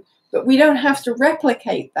issue. But we don't have to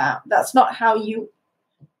replicate that. That's not how you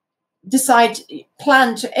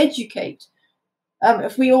plan to educate.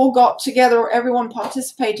 If we all got together, or everyone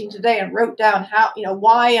participating today, and wrote down how, you know,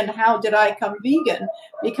 why and how did I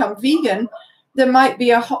become vegan, there might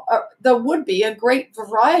be there would be a great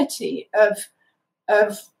variety of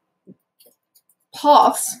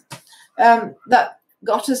paths that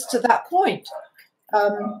got us to that point.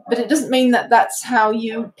 But it doesn't mean that that's how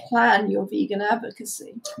you plan your vegan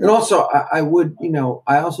advocacy. And also, I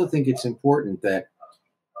also think it's important that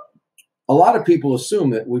a lot of people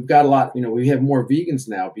assume that we've got we have more vegans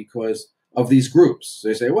now because of these groups. So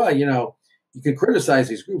they say, well, you know, you can criticize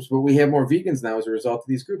these groups, but we have more vegans now as a result of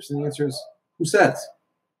these groups. And the answer is, who says?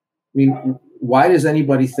 I mean, why does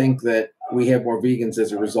anybody think that we have more vegans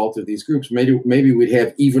as a result of these groups? Maybe we'd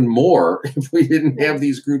have even more if we didn't have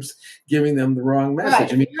these groups giving them the wrong message.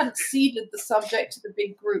 Right. I mean, if we hadn't ceded the subject to the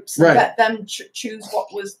big groups and let them choose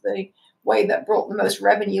what was the way that brought the most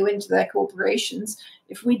revenue into their corporations,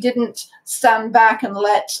 if we didn't stand back and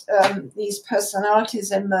let these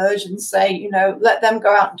personalities emerge and say, you know, let them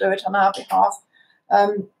go out and do it on our behalf,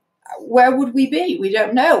 where would we be? We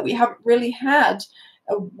don't know. We haven't really had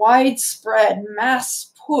a widespread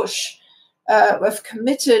mass push of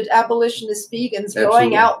committed abolitionist vegans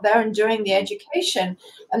going out there and doing the education.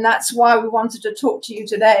 And that's why we wanted to talk to you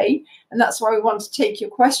today. And that's why we want to take your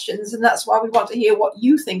questions. And that's why we want to hear what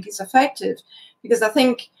you think is effective. Because I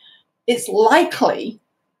think it's likely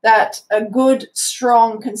that a good,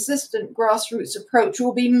 strong, consistent grassroots approach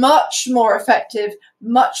will be much more effective,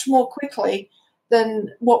 much more quickly than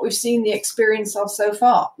what we've seen the experience of so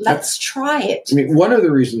far. Let's try it. I mean, one of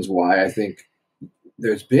the reasons why I think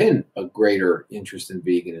there's been a greater interest in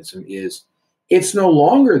veganism is it's no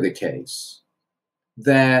longer the case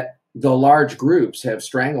that the large groups have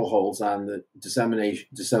strangleholds on the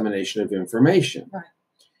dissemination of information. Right.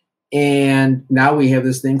 And now we have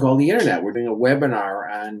this thing called the internet. We're doing a webinar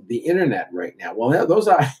on the internet right now. Well,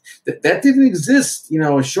 that didn't exist,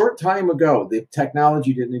 a short time ago. The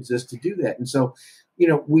technology didn't exist to do that. And so,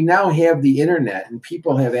 we now have the internet and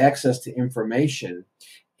people have access to information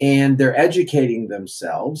and they're educating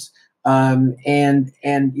themselves. And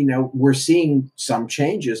we're seeing some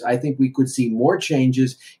changes. I think we could see more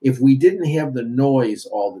changes if we didn't have the noise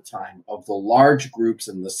all the time of the large groups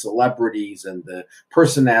and the celebrities and the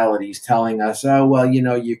personalities telling us, oh, well,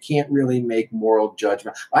 you can't really make moral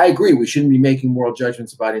judgment. I agree. We shouldn't be making moral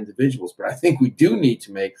judgments about individuals, but I think we do need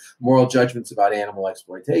to make moral judgments about animal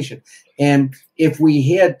exploitation. And if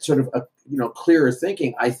we had sort of a clearer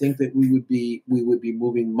thinking, I think that we would be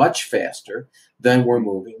moving much faster than we're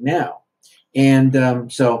moving now.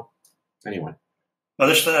 And so, anyway. Well,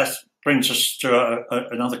 that brings us to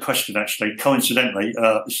another question, actually. Coincidentally,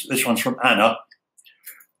 this one's from Anna,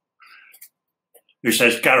 who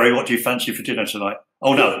says, Gary, what do you fancy for dinner tonight?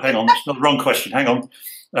 Oh, no, hang on. It's not the wrong question. Hang on.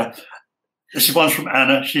 This is one from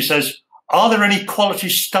Anna. She says, are there any quality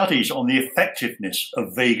studies on the effectiveness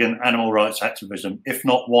of vegan animal rights activism? If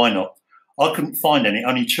not, why not? I couldn't find any.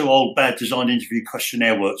 Only 2 old, bad designed interview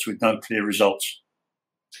questionnaire works with no clear results.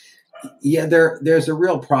 Yeah, there's a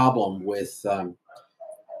real problem with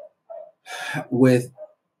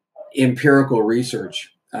empirical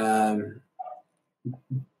research for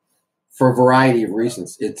a variety of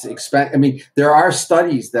reasons. There are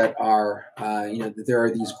studies that are, there are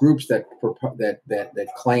these groups that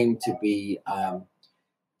claim to be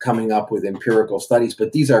coming up with empirical studies,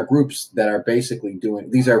 but these are groups that are basically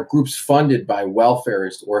these are groups funded by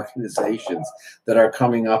welfarist organizations that are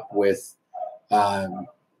coming up with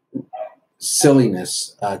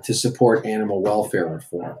silliness to support animal welfare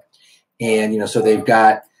reform. And, so they've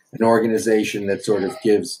got an organization that sort of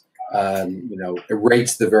gives, it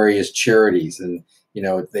rates the various charities, and,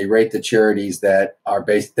 they rate the charities that are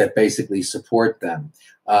that basically support them.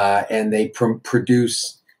 And they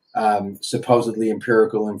produce supposedly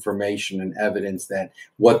empirical information and evidence that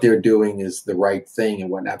what they're doing is the right thing and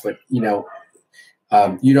whatnot. But, you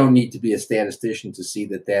don't need to be a statistician to see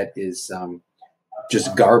that that is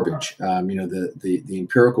just garbage. The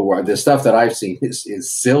empirical, the stuff that I've seen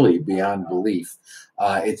is silly beyond belief.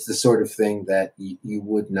 It's the sort of thing that you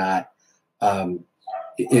would not,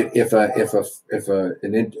 if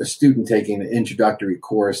a student taking an introductory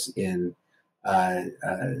course in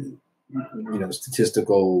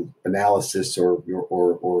statistical analysis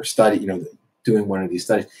or study, doing one of these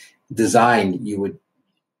studies, design, you would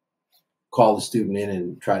call the student in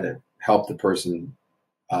and try to help the person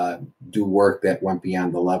do work that went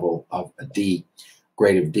beyond the level of a D,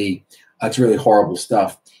 grade of D. It's really horrible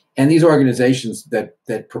stuff. And these organizations that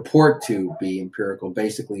purport to be empirical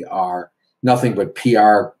basically are nothing but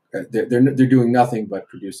PR. They're doing nothing but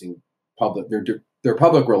producing public. They're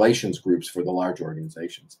public relations groups for the large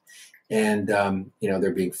organizations, and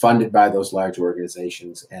they're being funded by those large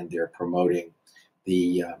organizations, and they're promoting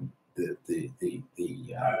the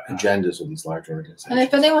agendas of these large organizations. And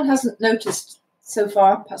if anyone hasn't noticed so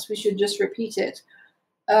far, perhaps we should just repeat it.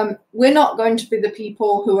 We're not going to be the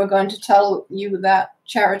people who are going to tell you that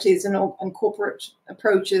charities and corporate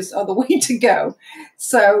approaches are the way to go.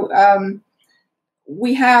 So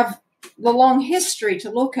we have the long history to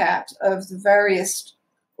look at of the various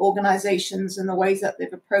organizations and the ways that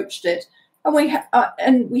they've approached it,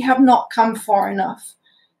 and we have not come far enough.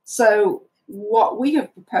 So what we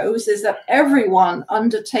have proposed is that everyone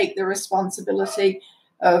undertake the responsibility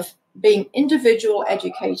of being individual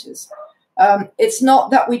educators. It's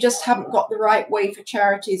not that we just haven't got the right way for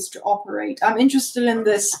charities to operate. I'm interested in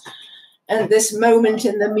this moment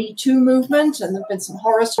in the Me Too movement, and there have been some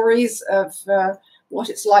horror stories of what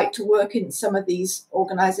it's like to work in some of these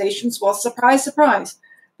organizations. Well, surprise, surprise,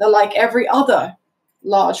 they're like every other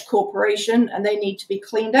large corporation, and they need to be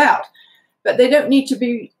cleaned out. But they don't need to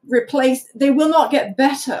be replaced. They will not get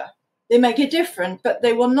better. They may get different, but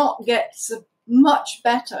they will not get so much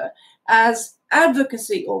better as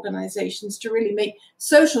advocacy organizations to really make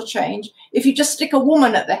social change if you just stick a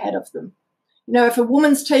woman at the head of them. You know, if a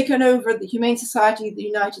woman's taken over the Humane Society of the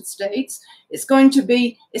United States, it's going to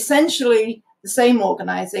be essentially the same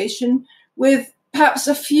organization with perhaps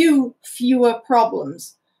a few fewer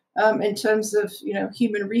problems in terms of, you know,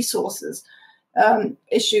 human resources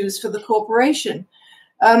issues for the corporation.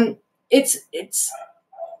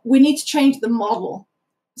 We need to change the model.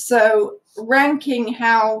 So ranking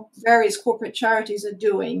how various corporate charities are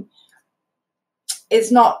doing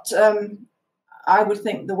is not, I would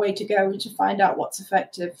think, the way to go to find out what's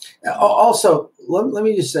effective. Also, let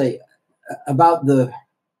me just say about the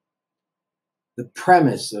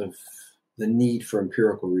premise of the need for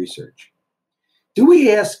empirical research. Do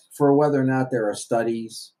we ask for whether or not there are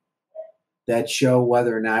studies that show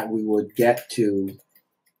whether or not we would get to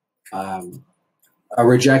a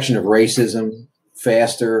rejection of racism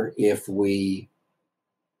faster if we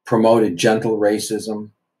promoted gentle racism? I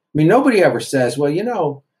mean, nobody ever says, well, you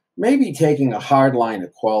know, maybe taking a hardline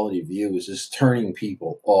equality view is just turning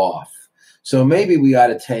people off. So maybe we ought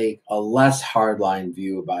to take a less hardline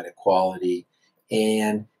view about equality,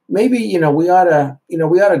 and maybe, you know, we ought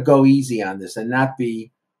to go easy on this and not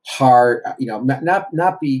be hard, you know,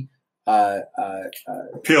 not be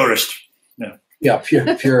purist. Yeah,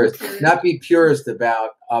 purist. Not be purist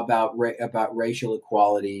about racial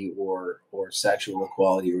equality or sexual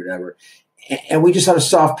equality or whatever, and we just ought to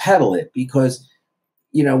soft pedal it because,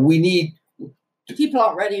 you know, we need people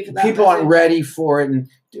aren't ready for that. People aren't ready for it, and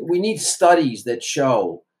we need studies that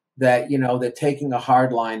show that, you know, that taking a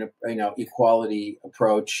hardline, you know, equality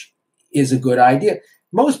approach is a good idea.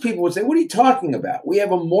 Most people would say, "What are you talking about? We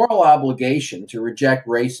have a moral obligation to reject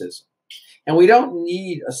racism, and we don't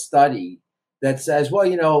need a study that says, well,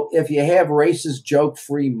 you know, if you have racist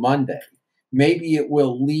joke-free Monday, maybe it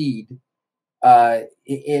will lead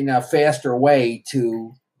in a faster way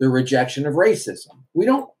to the rejection of racism." We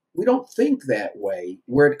don't think that way.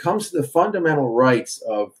 Where it comes to the fundamental rights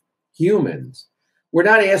of humans, we're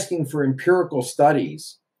not asking for empirical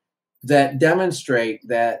studies that demonstrate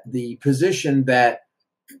that the position that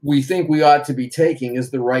we think we ought to be taking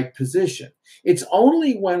is the right position. It's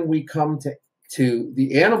only when we come to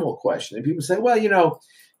the animal question and people say, well, you know,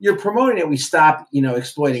 you're promoting it, we stop, you know,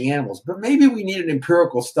 exploiting animals, but maybe we need an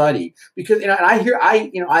empirical study because, you know, and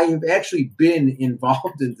I have actually been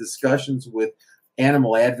involved in discussions with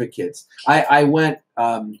animal advocates. I went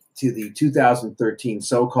to the 2013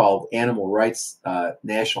 so-called Animal Rights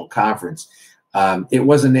National Conference. It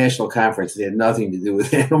was a national conference. It had nothing to do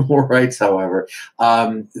with animal rights, however,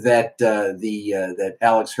 that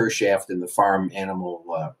Alex Hershaft and the Farm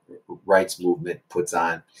Animal Rights Movement puts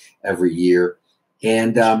on every year.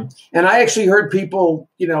 And I actually heard people,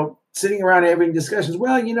 you know, sitting around having discussions.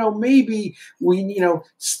 Well, you know, maybe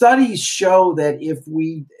studies show that if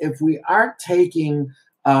we aren't taking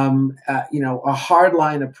you know, a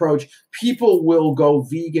hardline approach, people will go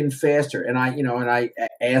vegan faster. And I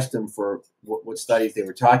asked them for what studies they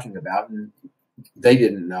were talking about, and they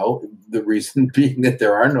didn't know. The reason being that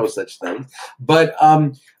there are no such studies. But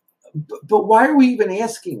why are we even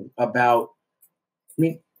asking about? I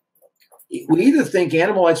mean, we either think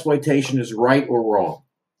animal exploitation is right or wrong.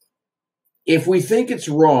 If we think it's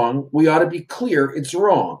wrong, we ought to be clear it's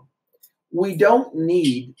wrong. We don't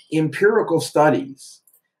need empirical studies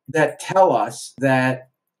that tell us that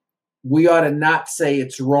we ought to not say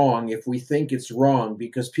it's wrong if we think it's wrong,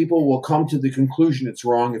 because people will come to the conclusion it's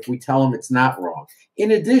wrong if we tell them it's not wrong. In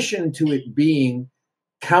addition to it being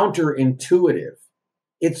counterintuitive,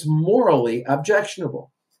 it's morally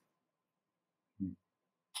objectionable.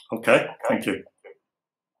 Okay, thank you.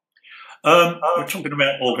 We're talking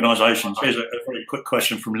about organisations. Here's a very quick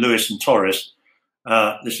question from Lewis and Torres.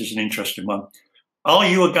 This is an interesting one. Are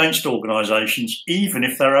you against organisations even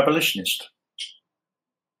if they're abolitionist?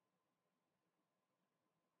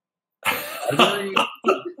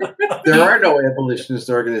 There are no abolitionist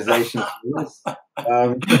organizations.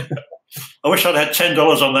 I wish I'd had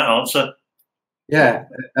 $10 on that answer. Yeah,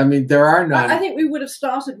 I mean, there are none. I think we would have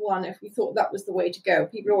started one if we thought that was the way to go.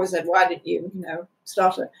 People always said, why didn't you,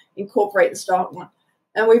 incorporate and start one?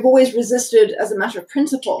 And we've always resisted as a matter of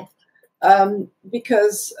principle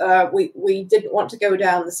because we didn't want to go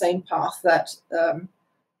down the same path that a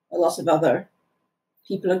lot of other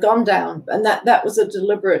people have gone down. And that was a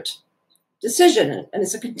deliberate decision, and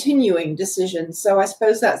it's a continuing decision. So I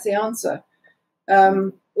suppose that's the answer.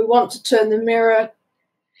 We want to turn the mirror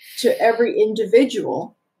to every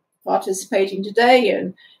individual participating today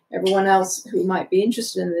and everyone else who might be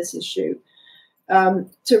interested in this issue,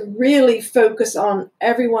 to really focus on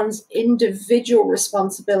everyone's individual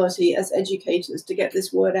responsibility as educators to get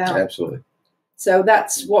this word out. Absolutely. So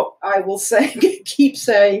that's what I will say, keep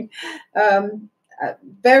saying.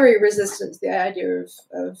 Very resistant to the idea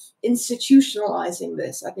of institutionalizing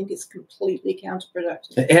this. I think it's completely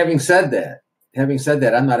counterproductive. Having said that,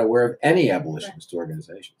 I'm not aware of any abolitionist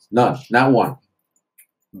organizations. None, not one.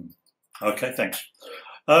 Okay, thanks.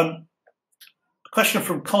 A question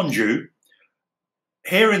from Conju.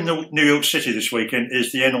 Here in New York City this weekend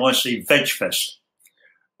is the NYC Veg Fest.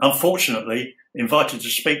 Unfortunately, invited to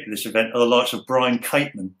speak at this event are the likes of Brian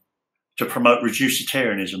Cateman to promote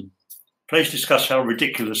reducitarianism. Please discuss how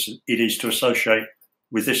ridiculous it is to associate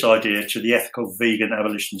with this idea to the ethical vegan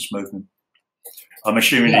abolitionist movement. I'm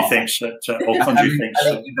assuming he thinks that, or Conju thinks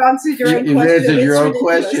that. You've answered your own question. Answered your own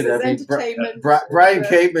question. I mean, Brian and,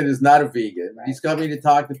 Cateman is not a vegan. Right. He's coming to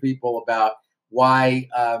talk to people about why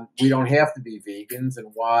we don't have to be vegans and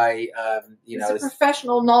why he's a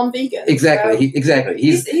professional non-vegan. Exactly. So exactly.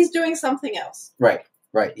 He's doing something else. Right.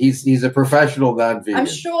 Right. He's a professional non-vegan. I'm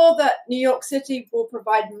sure that New York City will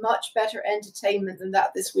provide much better entertainment than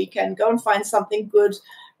that this weekend. Go and find something good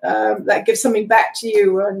that gives something back to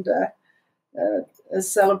you and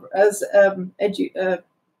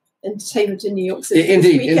entertainment in New York City.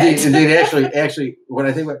 Indeed. Actually, when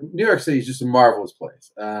I think about New York City, is just a marvelous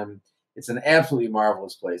place. It's an absolutely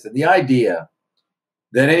marvelous place, and the idea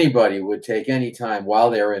that anybody would take any time while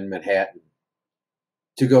they're in Manhattan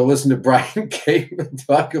to go listen to Brian Cateman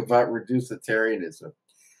talk about reducitarianism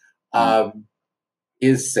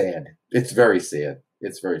is sad. It's very sad.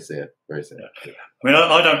 It's very sad. Very sad. I mean,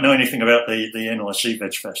 I don't know anything about the NYC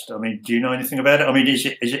Veg Fest. I mean, do you know anything about it? I mean, is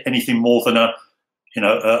it anything more than a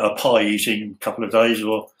pie eating couple of days,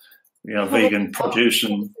 or vegan produce?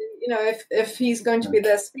 And if he's going to be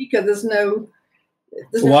their speaker, there's no.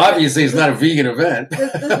 Obviously, it's not a vegan event.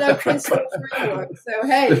 There's no principle framework. So,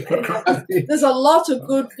 hey, there's a lot of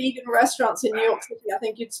good vegan restaurants in New York City. I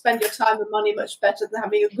think you'd spend your time and money much better than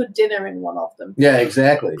having a good dinner in one of them. Yeah,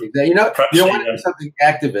 exactly. You want to do something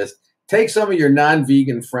activist? Take some of your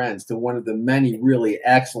non-vegan friends to one of the many really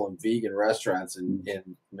excellent vegan restaurants in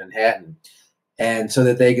Manhattan, and so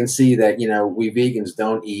that they can see that we vegans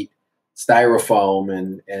don't eat styrofoam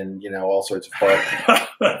and all sorts of fun.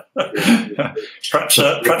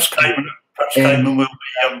 perhaps Cateman will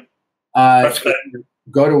be.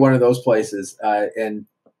 Go to one of those places, and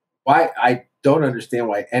why I don't understand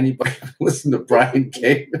why anybody would listen to Brian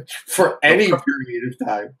Cateman for any period of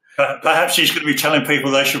time. Perhaps he's going to be telling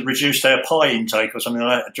people they should reduce their pie intake or something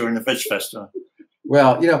like that during the Veg Fest.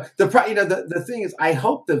 Well, the thing is, I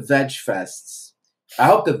hope the Veg Fests. I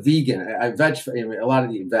hope the vegan, a lot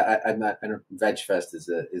of the, Veg Fest is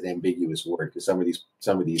ambiguous word because some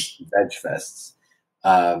of these Veg Fests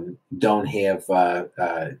don't have,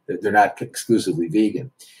 they're not exclusively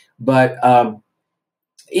vegan, but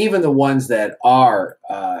even the ones that are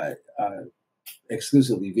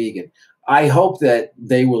exclusively vegan, I hope that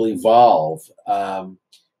they will evolve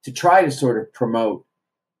to try to sort of promote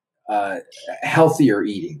healthier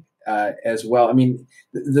eating. As well. I mean,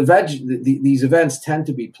 these events tend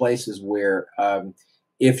to be places where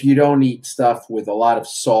if you don't eat stuff with a lot of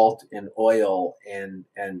salt and oil and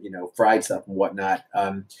fried stuff and whatnot,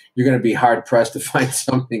 you're going to be hard pressed to find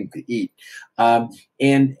something to eat. And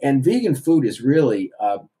vegan food is really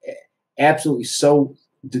absolutely so.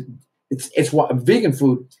 It's vegan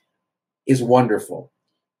food is wonderful,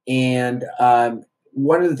 and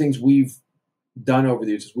one of the things we've done over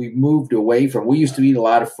the years is we've moved away from. We used to eat a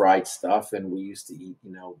lot of fried stuff, and we used to eat.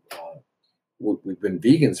 We've been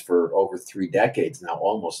vegans for over 3 decades now,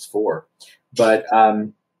 almost 4. But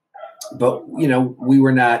we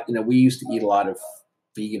were not. We used to eat a lot of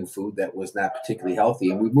vegan food that was not particularly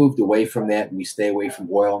healthy, and we moved away from that. And we stay away from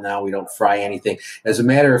oil now. We don't fry anything. As a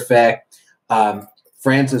matter of fact,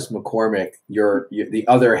 Francis McCormick, the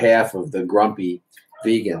other half of the grumpy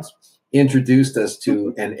vegans, introduced us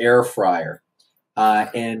to an air fryer.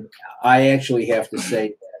 And I actually have to say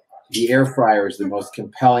that the air fryer is the most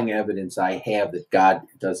compelling evidence I have that God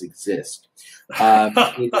does exist.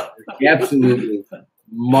 It's absolutely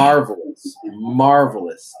marvelous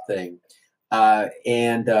thing.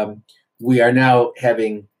 And we are now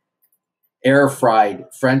having air fried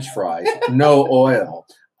French fries, no oil.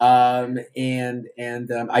 And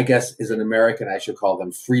I guess as an American, I should call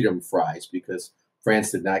them freedom fries because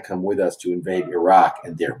France did not come with us to invade Iraq,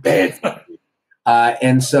 and they're bad for you.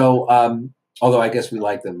 And so, although I guess we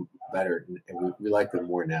like them better, and we like them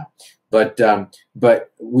more now. But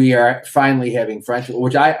we are finally having French,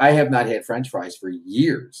 which I have not had French fries for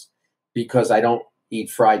years because I don't eat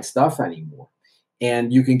fried stuff anymore.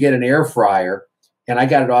 And you can get an air fryer, and I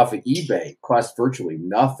got it off of eBay. It costs virtually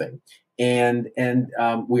nothing. And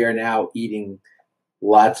we are now eating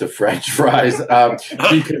lots of French fries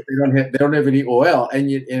because they don't have any oil,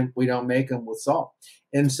 and we don't make them with salt.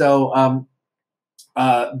 And so,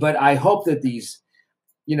 but I hope that these,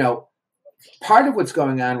 part of what's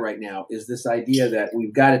going on right now is this idea that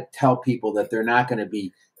we've got to tell people that they're not going to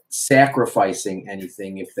be sacrificing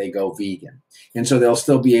anything if they go vegan. And so they'll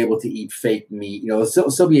still be able to eat fake meat, they'll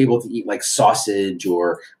still be able to eat like sausage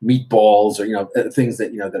or meatballs or, things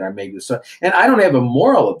that, that are made with so. And I don't have a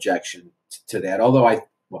moral objection to that, although I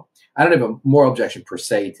don't have a moral objection per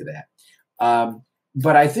se to that.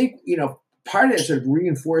 But I think, part of it sort of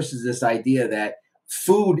reinforces this idea that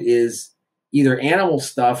food is either animal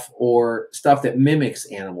stuff or stuff that mimics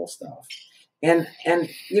animal stuff. And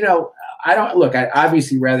I'd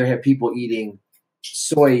obviously rather have people eating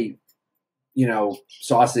soy,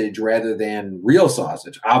 sausage rather than real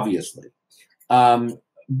sausage, obviously.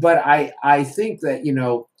 But I think that,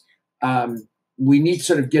 we need to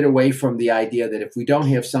sort of get away from the idea that if we don't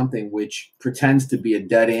have something which pretends to be a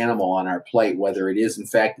dead animal on our plate, whether it is in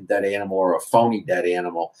fact a dead animal or a phony dead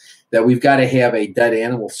animal, that we've got to have a dead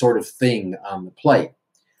animal sort of thing on the plate.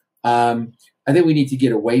 I think we need to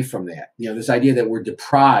get away from that. This idea that we're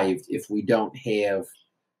deprived if we don't have,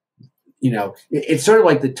 it's sort of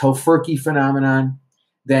like the tofurkey phenomenon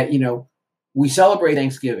that, we celebrate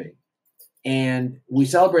Thanksgiving, and we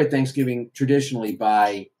celebrate Thanksgiving traditionally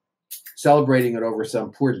by celebrating it over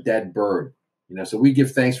some poor dead bird. So we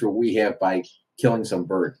give thanks for what we have by killing some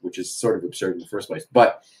bird, which is sort of absurd in the first place.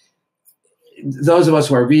 But those of us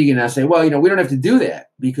who are vegan now say, well, we don't have to do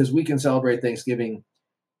that because we can celebrate Thanksgiving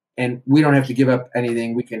and we don't have to give up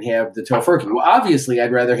anything. We can have the tofurkey. Well, obviously,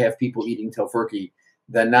 I'd rather have people eating tofurkey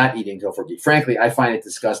than not eating tofurkey. Frankly, I find it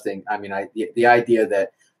disgusting. I mean, the idea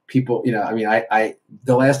that people, the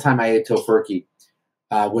last time I ate tofurkey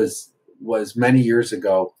was many years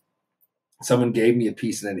ago. Someone gave me a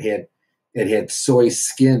piece and it had soy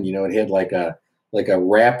skin. It had like a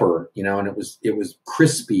wrapper, and it was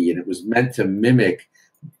crispy and it was meant to mimic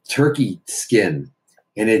turkey skin.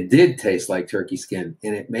 And it did taste like turkey skin,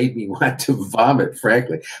 and it made me want to vomit,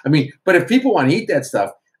 frankly. I mean, but if people want to eat that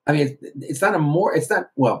stuff, I mean, it's not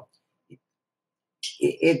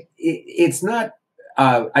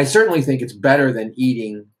I certainly think it's better than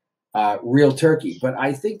eating real turkey. But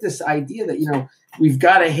I think this idea that, we've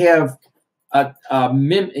got to have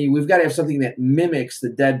we've got to have something that mimics the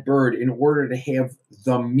dead bird in order to have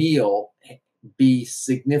the meal be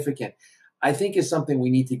significant, I think is something we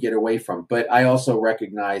need to get away from. But I also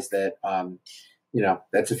recognize that,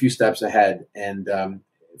 that's a few steps ahead. And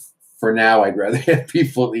for now, I'd rather have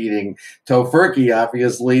people eating tofurkey,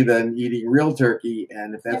 obviously, than eating real turkey.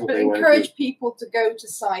 And if that's what they want to do. Encourage people to go to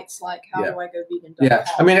sites like howdoigovegan.com. Yeah,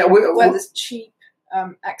 I mean, where there's cheap,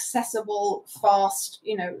 accessible, fast,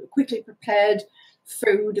 quickly prepared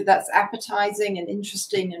food that's appetizing and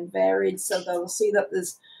interesting and varied. So they'll see that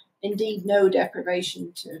there's indeed no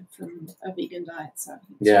deprivation from a vegan diet. So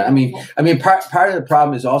yeah, I mean, part of the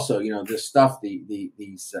problem is also, this stuff,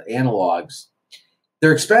 these analogs,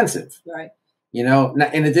 they're expensive, right?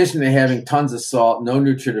 In addition to having tons of salt, no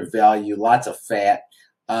nutritive value, lots of fat,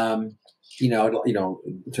 in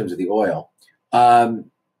terms of the oil,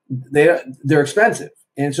 they're expensive.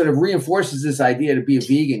 And it sort of reinforces this idea to be a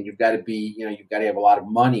vegan, you've got to have a lot of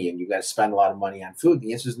money and you've got to spend a lot of money on food.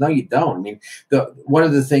 The answer is no, you don't. I mean, one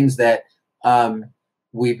of the things that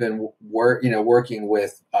we've been working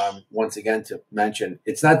with, once again, to mention,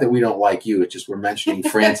 it's not that we don't like you, it's just we're mentioning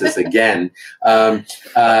Francis again. And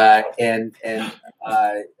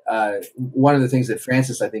one of the things that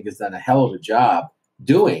Francis, I think, has done a hell of a job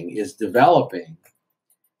doing is developing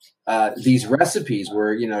these recipes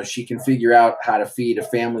where, she can figure out how to feed a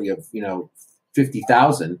family of,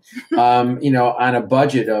 50,000, on a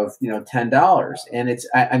budget of, $10.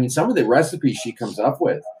 And some of the recipes she comes up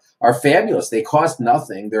with are fabulous. They cost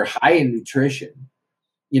nothing. They're high in nutrition,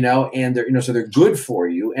 and they're, so they're good for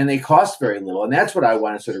you and they cost very little. And that's what I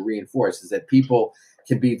want to sort of reinforce, is that people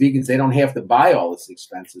can be vegans. They don't have to buy all this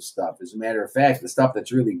expensive stuff. As a matter of fact, the stuff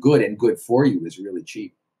that's really good and good for you is really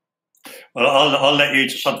cheap. Well, I'll let you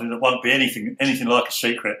into something that won't be anything like a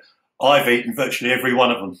secret. I've eaten virtually every one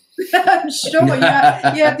of them. I'm sure you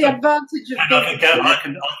have the advantage of. I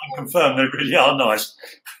can confirm they really are nice.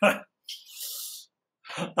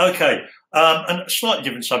 Okay, and a slightly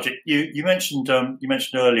different subject. You mentioned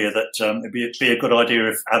earlier that it'd be a good idea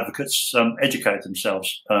if advocates educate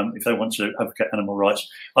themselves if they want to advocate animal rights.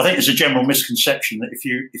 I think there's a general misconception that if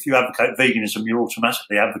you advocate veganism, you're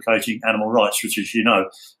automatically advocating animal rights, which, as you know,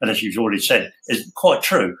 and as you've already said, is quite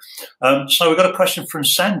true. So we've got a question from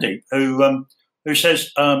Sandy who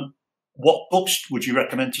says, "What books would you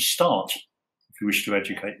recommend to start if you wish to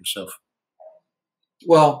educate yourself?"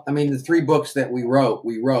 Well, I mean, the 3 books that we wrote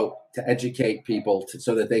to educate people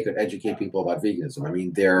so that they could educate people about veganism. I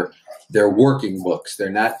mean, they're working books. They're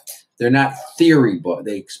not theory book.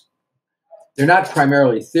 They're not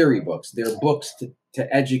primarily theory books. They're books to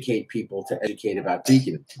educate people, to educate about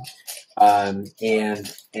veganism.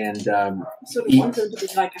 Sort of want them to be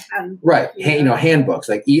like a hand, right? Handbooks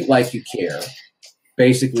like Eat Like You Care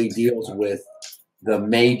basically deals with the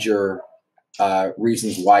major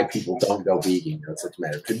reasons why people don't go vegan. It's a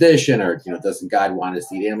matter of tradition, or doesn't God want us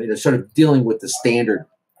to eat animals? Sort of dealing with the standard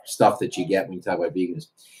stuff that you get when you talk about veganism.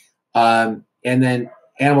 And then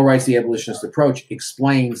Animal Rights: The Abolitionist Approach takes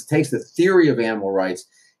the theory of animal rights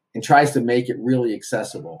and tries to make it really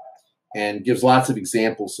accessible, and gives lots of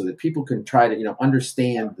examples so that people can try to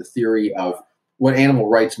understand the theory of what animal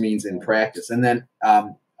rights means in practice. And then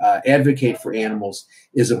Advocate for Animals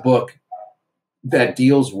is a book that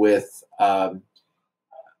deals with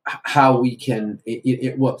how we can,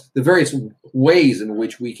 the various ways in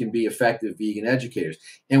which we can be effective vegan educators.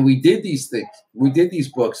 And we did these things. We did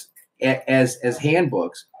these books as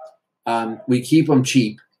handbooks. We keep them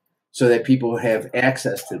cheap so that people have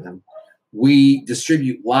access to them. We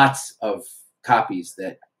distribute lots of copies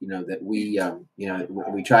that we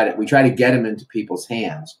try to get them into people's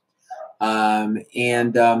hands. And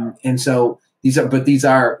so these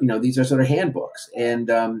are sort of handbooks, and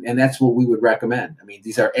that's what we would recommend. I mean,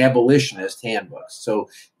 these are abolitionist handbooks. So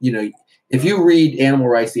if you read Animal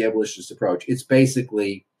Rights: The Abolitionist Approach, it's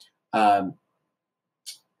basically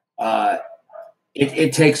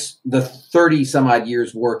it takes the 30 some odd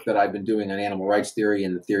years work that I've been doing on animal rights theory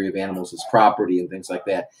and the theory of animals as property and things like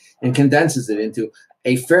that, and condenses it into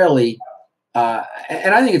a fairly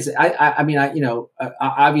and I think it's,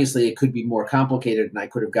 obviously it could be more complicated and I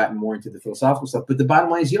could have gotten more into the philosophical stuff, but the bottom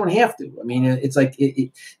line is you don't have to. I mean, it's like,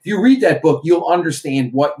 if you read that book, you'll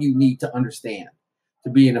understand what you need to understand to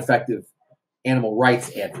be an effective animal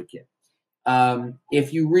rights advocate.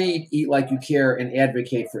 If you read Eat Like You Care and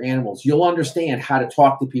Advocate for Animals, you'll understand how to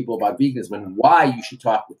talk to people about veganism and why you should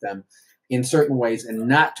talk with them in certain ways and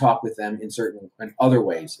not talk with them in other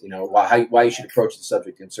ways. Why you should approach the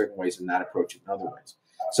subject in certain ways and not approach it in other ways.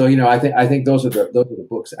 So I think those are the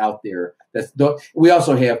books out there. We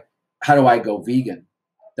also have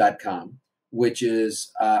HowDoIGoVegan.com, which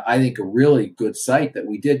is I think a really good site that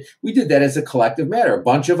we did. We did that as a collective matter. A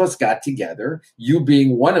bunch of us got together, you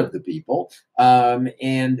being one of the people, and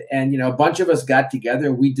a bunch of us got together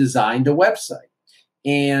and we designed a website.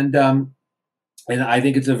 And I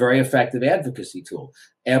think it's a very effective advocacy tool.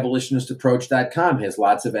 Abolitionistapproach.com has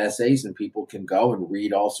lots of essays, and people can go and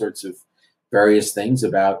read all sorts of various things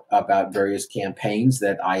about various campaigns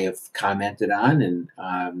that I have commented on, and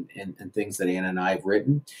things that Anna and I have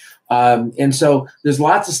written. And so there's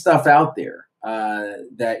lots of stuff out there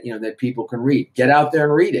that people can read. Get out there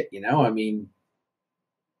and read it.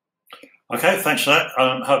 Okay, thanks for that.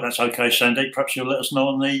 I hope that's okay, Sandy. Perhaps you'll let us know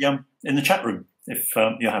in the chat room if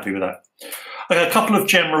you're happy with that. Okay, a couple of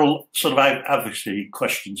general sort of advocacy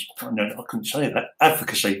questions. No, I couldn't say that.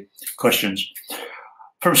 Advocacy questions.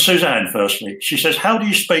 From Suzanne, firstly. She says, how do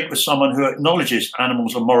you speak with someone who acknowledges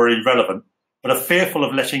animals are morally relevant, but are fearful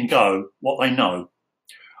of letting go what they know?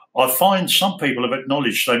 I find some people have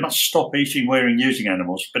acknowledged they must stop eating, wearing, using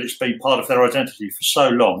animals, but it's been part of their identity for so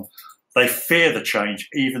long, they fear the change,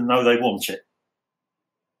 even though they want it.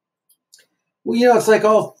 Well,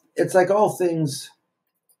 it's like all things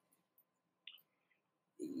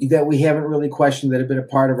that we haven't really questioned that have been a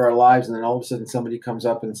part of our lives, and then all of a sudden somebody comes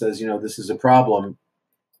up and says, this is a problem,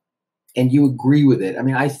 and you agree with it. I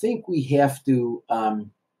mean, I think we have to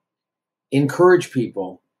encourage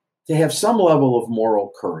people to have some level of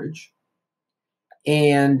moral courage,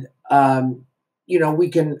 and we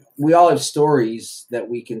all have stories that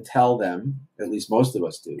we can tell them, at least most of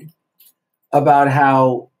us do, about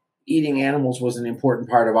how eating animals was an important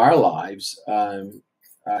part of our lives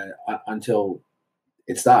until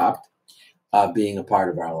it stopped being a part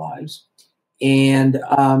of our lives. And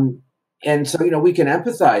so, we can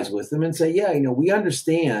empathize with them and say, yeah, we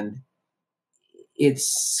understand it's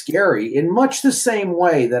scary, in much the same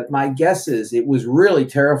way that my guess is it was really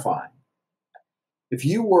terrifying. If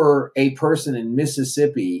you were a person in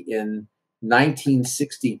Mississippi in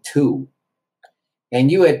 1962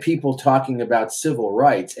 and you had people talking about civil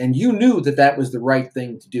rights and you knew that that was the right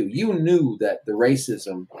thing to do, you knew that the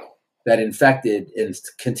racism that infected and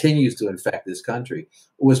continues to infect this country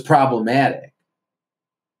was problematic,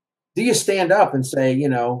 do you stand up and say,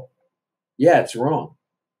 yeah, it's wrong?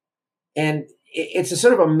 And it's a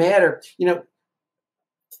sort of a matter,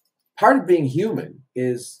 part of being human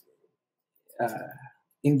is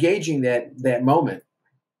engaging that moment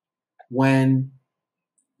when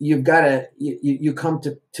you've got to you come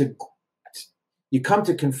to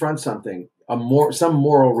confront something, some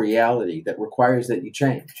moral reality that requires that you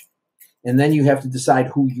change, and then you have to decide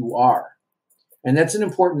who you are, and that's an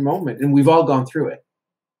important moment. And we've all gone through it,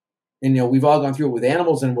 and we've all gone through it with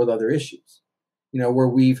animals and with other issues, where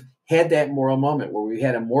we've had that moral moment where we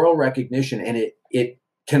had a moral recognition, and it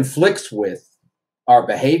conflicts with our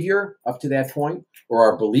behavior up to that point or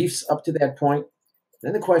our beliefs up to that point.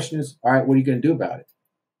 Then the question is, all right, what are you going to do about it?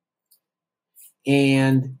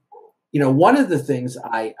 And one of the things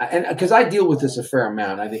and because I deal with this a fair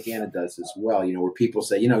amount, I think Anna does as well, where people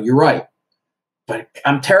say, you're right, but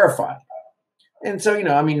I'm terrified. And so,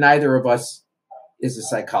 neither of us is a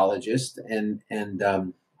psychologist,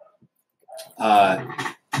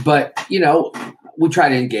 but we try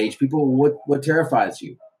to engage people. What terrifies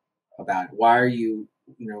you about it? Why are you,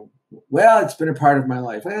 well, it's been a part of my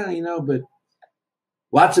life. Well, but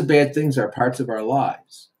lots of bad things are parts of our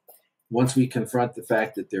lives. Once we confront the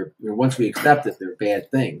fact that once we accept that they're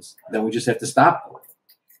bad things, then we just have to stop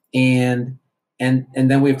them. And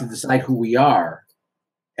then we have to decide who we are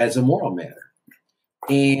as a moral matter.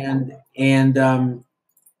 I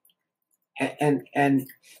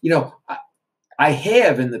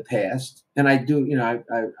have in the past, and I do,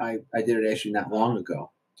 I did it actually not long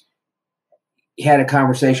ago, had a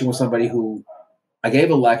conversation with somebody who I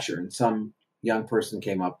gave a lecture, and some young person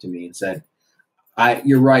came up to me and said,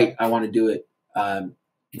 you're right, I want to do it,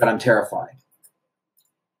 but I'm terrified.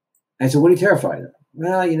 I said, what are you terrified of?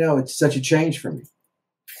 Well, it's such a change for me.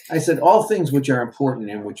 I said, all things which are important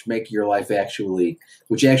and which make your life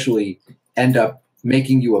which actually end up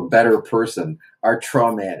making you a better person are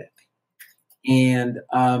traumatic. And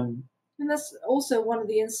that's also one of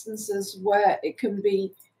the instances where it can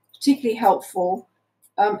be particularly helpful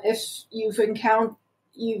if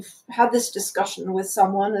you've had this discussion with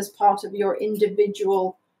someone as part of your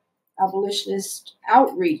individual abolitionist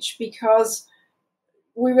outreach, because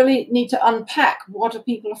we really need to unpack what are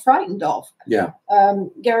people frightened of. Yeah.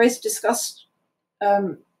 Gary's discussed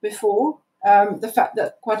before the fact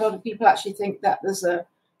that quite a lot of people actually think that there's a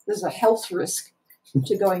health risk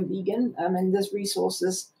to going vegan, and there's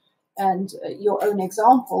resources, and your own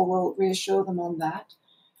example will reassure them on that.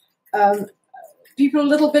 People are a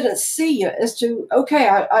little bit at sea as to,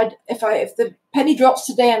 okay, if the penny drops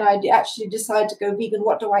today and I actually decide to go vegan,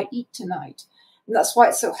 what do I eat tonight? And that's why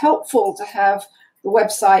it's so helpful to have the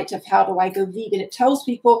website of How Do I Go Vegan. It tells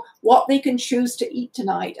people what they can choose to eat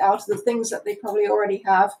tonight out of the things that they probably already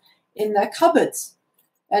have in their cupboards.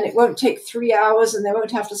 And it won't take 3 hours, and they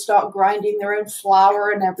won't have to start grinding their own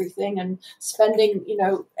flour and everything and spending,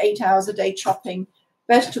 8 hours a day chopping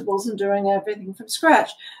vegetables and doing everything from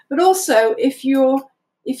scratch. But also, if you're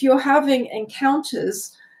having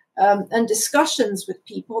encounters and discussions with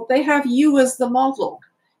people, they have you as the model.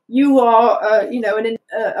 You are,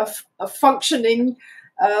 a functioning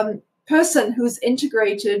person who's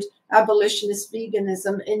integrated abolitionist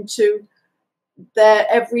veganism into their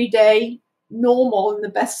everyday, normal, in the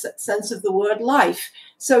best sense of the word, life.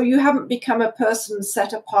 So you haven't become a person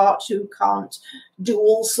set apart who can't do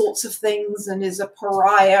all sorts of things and is a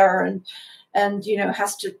pariah and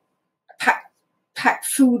has to pack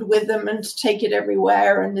food with them and take it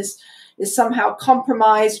everywhere and is somehow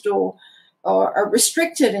compromised or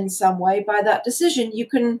restricted in some way by that decision. You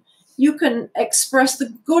can express the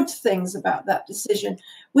good things about that decision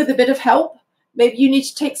with a bit of help. Maybe you need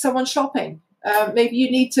to take someone shopping. Maybe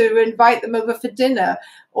you need to invite them over for dinner,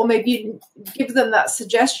 or maybe you give them that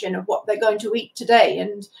suggestion of what they're going to eat today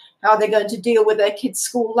and how they're going to deal with their kids'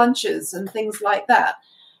 school lunches and things like that.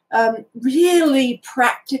 Really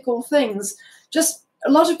practical things. Just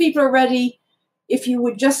a lot of people are ready if you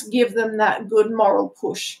would just give them that good moral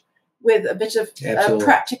push with a bit of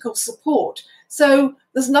practical support. So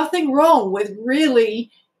there's nothing wrong with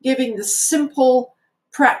really giving the simple,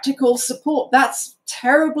 practical support. That's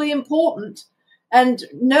terribly important. And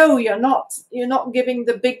no, you're not giving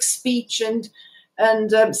the big speech and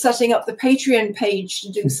setting up the Patreon page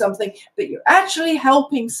to do something, but you're actually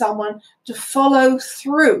helping someone to follow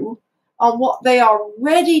through on what they are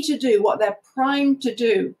ready to do, what they're primed to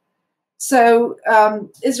do. So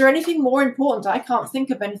is there anything more important? I can't think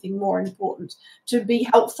of anything more important. To be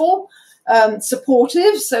helpful,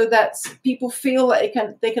 supportive, so that people feel that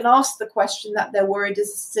they can ask the question that they're worried is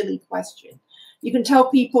a silly question. You can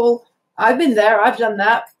tell people, I've been there, I've done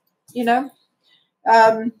that,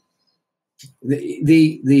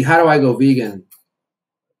 The How Do I Go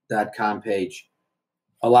Vegan.com page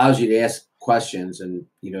allows you to ask questions, and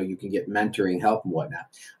you can get mentoring help and whatnot.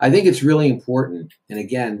 I think it's really important, and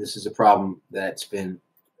again, this is a problem that's been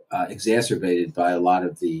exacerbated by a lot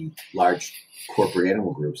of the large corporate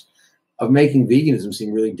animal groups, of making veganism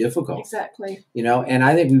seem really difficult. Exactly. You know, and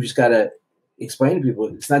I think we've just got to explain to people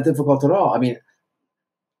it's not difficult at all. I mean,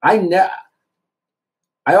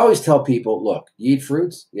 I always tell people, look, you eat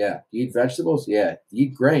fruits? Yeah. You eat vegetables? Yeah. You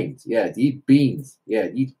eat grains? Yeah. You eat beans? Yeah.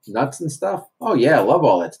 You eat nuts and stuff? Oh, yeah. I love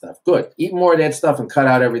all that stuff. Good. Eat more of that stuff and cut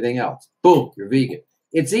out everything else. Boom. You're vegan.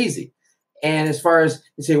 It's easy. And as far as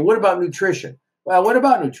you say, what about nutrition? Well, what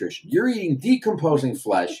about nutrition? You're eating decomposing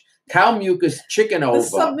flesh, cow mucus, chicken ova.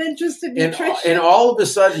 There's some interest in nutrition. And all of a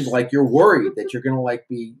sudden, like, you're worried that you're going to like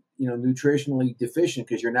be, you know, nutritionally deficient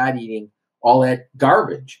because you're not eating all that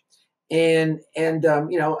garbage. And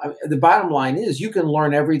you know, the bottom line is you can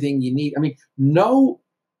learn everything you need. I mean, no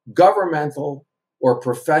governmental or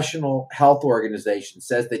professional health organization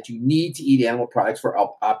says that you need to eat animal products for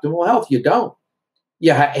optimal health. You don't.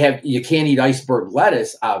 You can't eat iceberg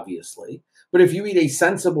lettuce, obviously, but if you eat a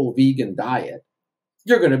sensible vegan diet,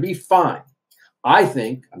 you're going to be fine. I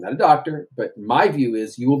think, I'm not a doctor, but my view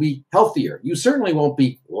is you will be healthier. You certainly won't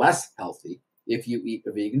be less healthy if you eat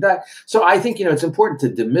a vegan diet. So I think, you know, it's important to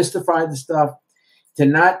demystify the stuff, to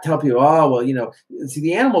not tell people, oh, well, you know, see,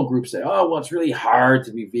 the animal groups say, oh, well, it's really hard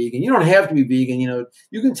to be vegan. You don't have to be vegan. You know,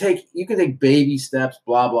 you can take baby steps,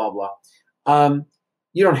 blah, blah, blah.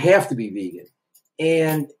 You don't have to be vegan.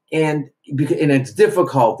 And it's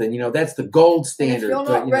difficult, and, you know, that's the gold standard. And if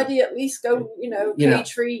you're not ready, at least go,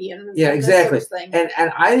 tree and exactly. Sort of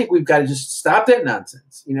and I think we've got to just stop that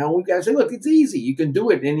nonsense. You know, we've got to say, look, it's easy. You can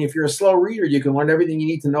do it. And if you're a slow reader, you can learn everything you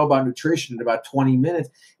need to know about nutrition in about 20 minutes.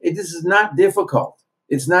 This is not difficult.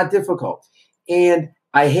 It's not difficult. And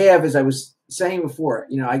I have, as I was saying before,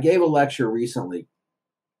 you know, I gave a lecture recently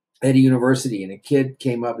at a university, and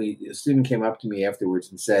a student came up to me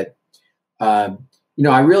afterwards and said, you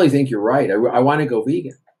know, I really think you're right. I want to go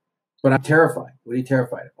vegan, but I'm terrified. What are you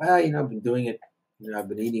terrified of? Well, you know, I've been doing it. You know, I've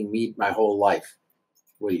been eating meat my whole life.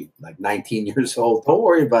 What are you, like 19 years old? Don't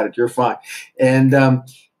worry about it. You're fine. And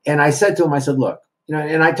I said to him, I said, look, you know,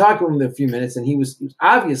 and I talked to him in a few minutes, and he was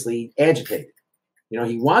obviously agitated. You know,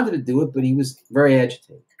 he wanted to do it, but he was very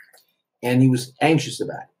agitated, and he was anxious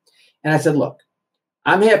about it. And I said, look,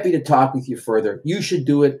 I'm happy to talk with you further. You should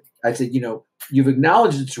do it. I said, you know, you've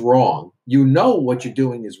acknowledged it's wrong. You know what you're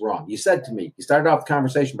doing is wrong. You said to me, you started off the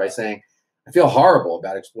conversation by saying, I feel horrible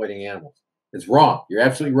about exploiting animals. It's wrong. You're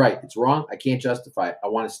absolutely right. It's wrong. I can't justify it. I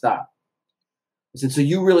want to stop. I said, so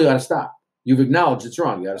you really ought to stop. You've acknowledged it's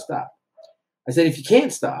wrong. You ought to stop. I said, if you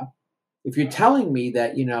can't stop, if you're telling me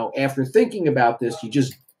that, you know, after thinking about this,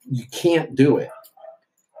 you can't do it,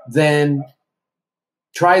 then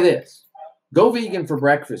try this. Go vegan for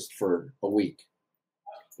breakfast for a week.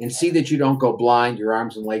 And see that you don't go blind, your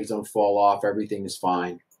arms and legs don't fall off, everything is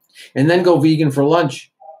fine. And then go vegan for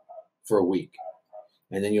lunch for a week.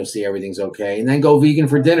 And then you'll see everything's okay. And then go vegan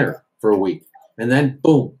for dinner for a week. And then,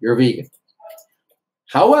 boom, you're vegan.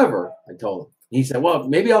 However, I told him, he said, well,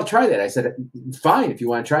 maybe I'll try that. I said, fine, if you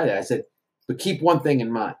want to try that. I said, but keep one thing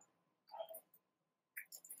in mind.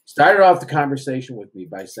 Started off the conversation with me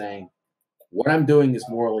by saying, what I'm doing is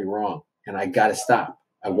morally wrong, and I got to stop.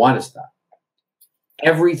 I want to stop.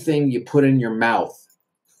 Everything you put in your mouth,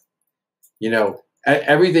 you know,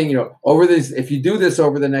 everything, you know, over this, if you do this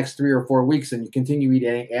over the next 3 or 4 weeks and you continue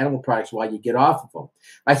eating animal products while you get off of them,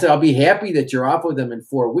 I said, I'll be happy that you're off of them in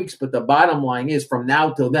 4 weeks. But the bottom line is from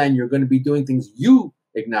now till then, you're going to be doing things you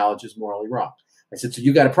acknowledge is morally wrong. I said, so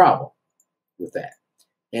you got a problem with that?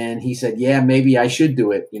 And he said, yeah, maybe I should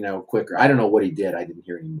do it, you know, quicker. I don't know what he did. I didn't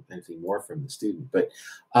hear anything more from the student, but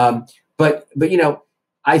you know,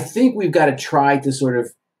 I think we've got to try to sort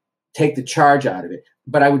of take the charge out of it.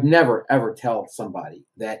 But I would never, ever tell somebody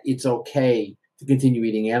that it's okay to continue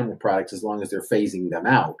eating animal products as long as they're phasing them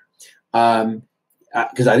out.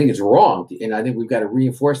 Because I think it's wrong. And I think we've got to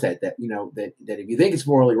reinforce that you know, that if you think it's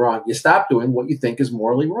morally wrong, you stop doing what you think is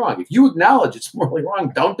morally wrong. If you acknowledge it's morally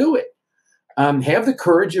wrong, don't do it. Have the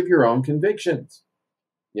courage of your own convictions,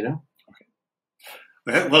 you know?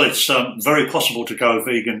 Well, it's very possible to go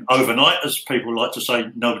vegan overnight, as people like to say.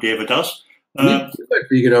 Nobody ever does. You went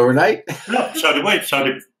vegan overnight. No, so did we. So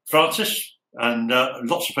did Francis, and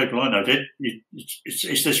lots of people I know did.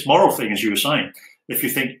 It's this moral thing, as you were saying. If you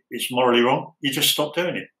think it's morally wrong, you just stop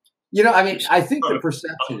doing it. You know, I mean, I think the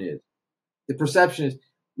perception is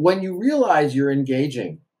when you realize you're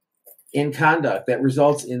engaging in conduct that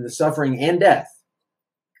results in the suffering and death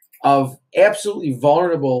of absolutely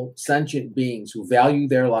vulnerable sentient beings who value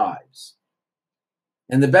their lives.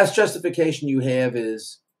 And the best justification you have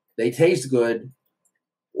is they taste good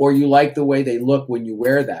or you like the way they look when you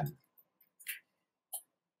wear them.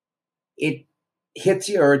 It hits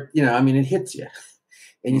you, or, you know, I mean, it hits you.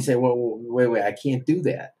 And you say, well, wait, I can't do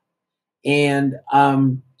that. And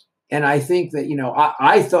I think that,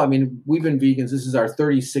 I thought, I mean, we've been vegans. This is our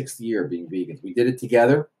 36th year being vegans. We did it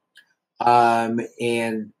together.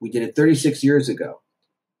 And we did it 36 years ago.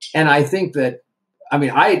 And I think that, I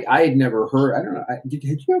mean, I had never heard, I don't know, had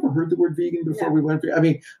you ever heard the word vegan before we went? I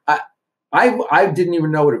mean, I didn't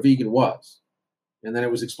even know what a vegan was. And then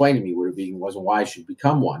it was explained to me what a vegan was and why I should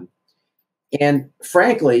become one. And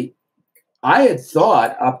frankly, I had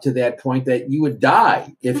thought up to that point that you would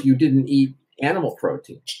die if you didn't eat animal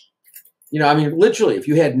protein. I mean, literally, if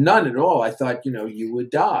you had none at all, I thought, you would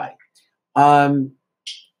die. And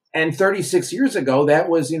 36 years ago, that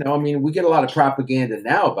was, I mean, we get a lot of propaganda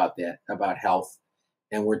now about that, about health.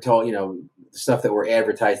 And we're told, the stuff that we're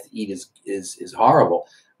advertised to eat is horrible.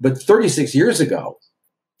 But 36 years ago,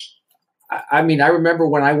 I mean, I remember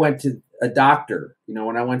when I went to a doctor,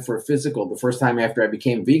 when I went for a physical the first time after I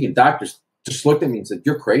became vegan, doctors just looked at me and said,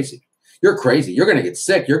 "You're crazy. You're crazy. You're going to get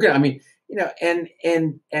sick. You're going to," I mean, and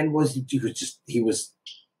he was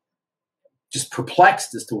just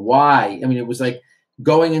perplexed as to why. I mean, it was like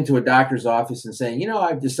going into a doctor's office and saying,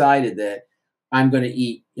 I've decided that I'm going to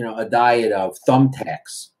eat, a diet of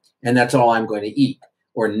thumbtacks, and that's all I'm going to eat,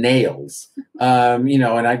 or nails,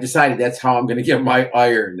 and I decided that's how I'm going to get my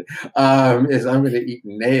iron, is I'm going to eat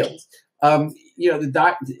nails.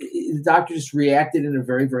 The doctor just reacted in a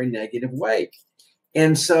very, very negative way.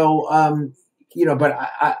 And so, but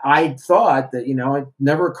I thought that, it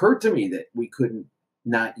never occurred to me that we couldn't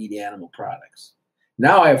not eat animal products.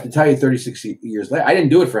 Now I have to tell you, 36 years later, I didn't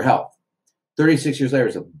do it for health. 36 years later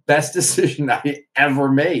is the best decision I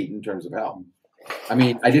ever made in terms of health. I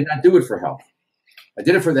mean, I did not do it for health. I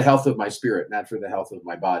did it for the health of my spirit, not for the health of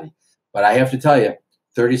my body. But I have to tell you,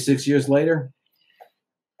 36 years later,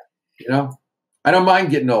 I don't mind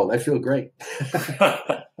getting old. I feel great.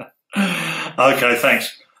 Okay,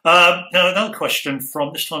 thanks. Now another question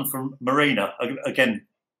this time from Marina, again,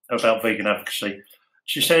 about vegan advocacy.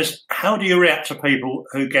 She says, how do you react to people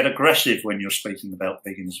who get aggressive when you're speaking about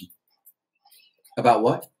veganism? About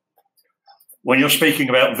what? When you're speaking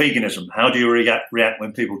about veganism, how do you react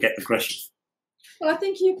when people get aggressive? Well, I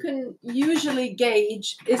think you can usually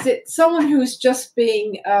gauge, is it someone who's just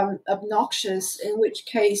being obnoxious, in which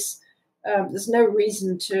case there's no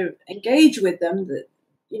reason to engage with them. That,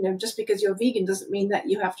 just because you're vegan doesn't mean that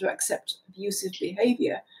you have to accept abusive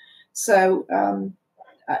behavior. So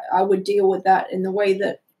I would deal with that in the way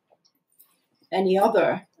that any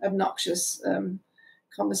other obnoxious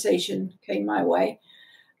conversation came my way.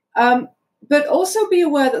 But also be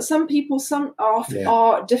aware that some people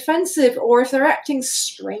are defensive, or if they're acting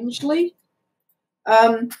strangely,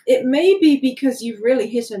 it may be because you've really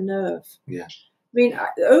hit a nerve. Yeah. I mean,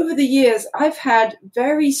 over the years, I've had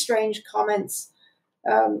very strange comments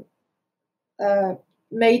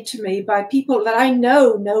made to me by people that I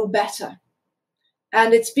know better.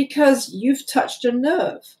 And it's because you've touched a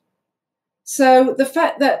nerve. So the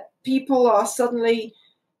fact that people are suddenly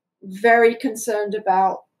very concerned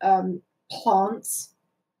about plants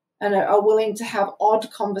and are willing to have odd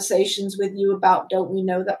conversations with you about, don't we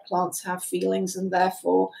know that plants have feelings and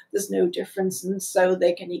therefore there's no difference and so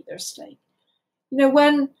they can eat their steak.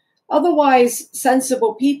 When otherwise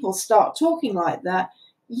sensible people start talking like that,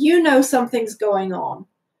 something's going on.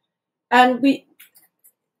 And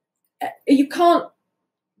you can't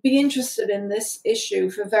be interested in this issue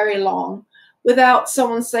for very long without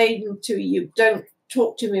someone saying to you, don't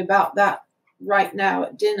talk to me about that right now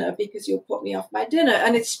at dinner because you'll put me off my dinner.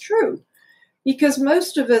 And it's true, because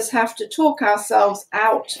most of us have to talk ourselves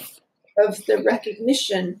out of the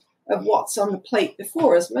recognition of what's on the plate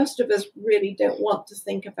before us. Most of us really don't want to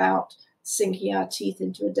think about sinking our teeth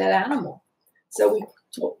into a dead animal. So we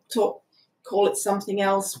call it something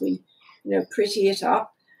else. We, pretty it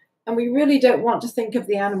up, and we really don't want to think of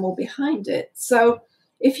the animal behind it. So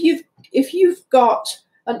if you've got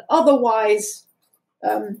an otherwise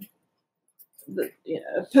a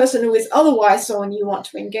person who is otherwise someone you want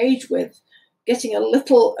to engage with getting a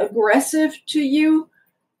little aggressive to you,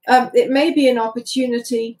 it may be an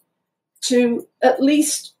opportunity to at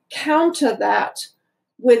least counter that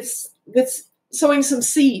with sowing some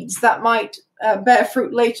seeds that might bear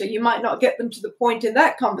fruit later. You might not get them to the point in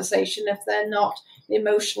that conversation if they're not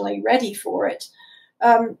emotionally ready for it.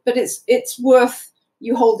 But it's worth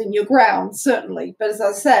you holding your ground, certainly. But as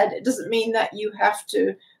I said, it doesn't mean that you have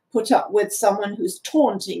to put up with someone who's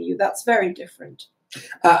taunting you. That's very different.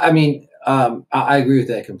 I agree with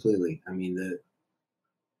that completely. I mean,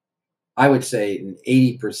 I would say in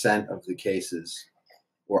 80% of the cases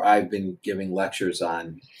where I've been giving lectures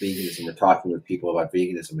on veganism or talking with people about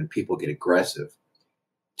veganism and people get aggressive,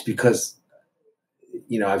 it's because,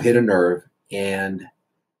 I've hit a nerve, and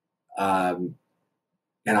I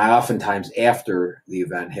oftentimes after the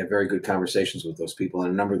event have very good conversations with those people,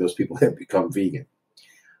 and a number of those people have become vegan.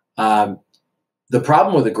 The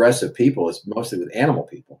problem with aggressive people is mostly with animal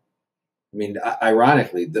people. I mean,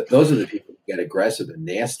 ironically, those are the people who get aggressive and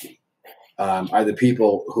nasty. Are the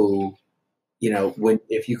people who,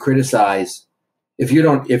 if you criticize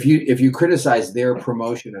their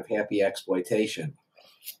promotion of happy exploitation,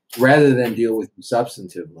 rather than deal with you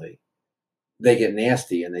substantively, they get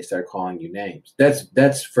nasty and they start calling you names.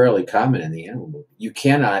 That's fairly common in the animal movement. You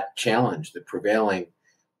cannot challenge the prevailing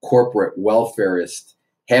corporate welfarist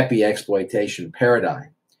happy exploitation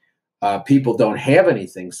paradigm. People don't have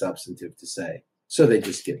anything substantive to say, so they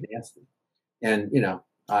just get nasty. And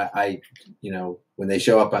when they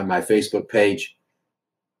show up on my Facebook page,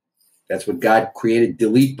 that's what God created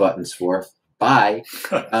delete buttons for. Bye.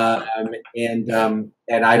 And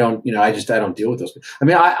I don't, I don't deal with those. I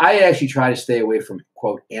mean, I actually try to stay away from,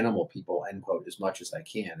 quote, animal people, end quote, as much as I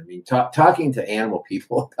can. I mean, talking to animal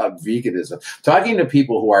people about veganism, talking to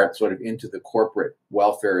people who are sort of into the corporate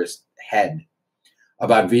welfarist head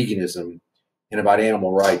about veganism and about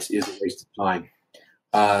animal rights is a waste of time.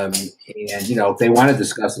 And, if they want to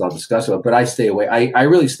discuss it, I'll discuss it. But I stay away. I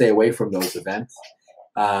really stay away from those events.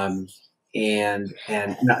 And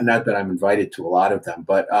not that I'm invited to a lot of them,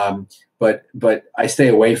 but I stay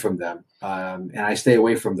away from them, and I stay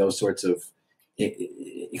away from those sorts of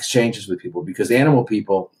exchanges with people, because animal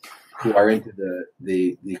people who are into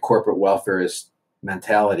the corporate welfarist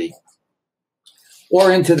mentality, or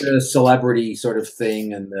into the celebrity sort of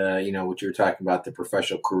thing, and what you're talking about, the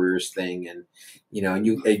professional careers thing, and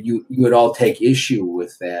you would all take issue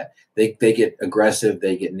with that. They get aggressive,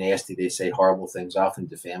 they get nasty, they say horrible things, often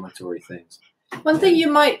defamatory things. One thing you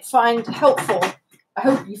might find helpful, I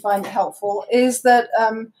hope you find it helpful, is that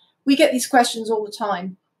we get these questions all the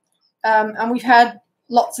time, and we've had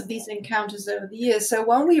lots of these encounters over the years. So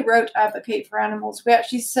when we wrote Advocate for Animals, we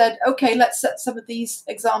actually said, okay, let's set some of these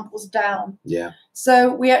examples down. Yeah.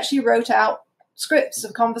 So we actually wrote out scripts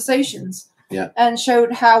of conversations, yeah, and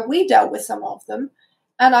showed how we dealt with some of them.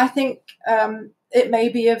 And I think it may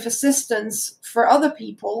be of assistance for other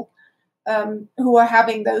people who are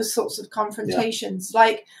having those sorts of confrontations. Yeah.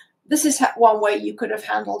 Like, this is one way you could have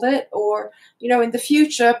handled it, or, in the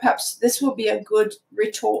future, perhaps this will be a good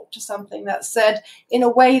retort to something that's said in a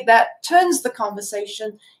way that turns the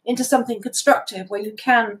conversation into something constructive, where you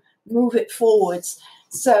can move it forwards.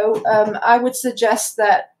 So I would suggest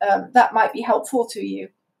that that might be helpful to you.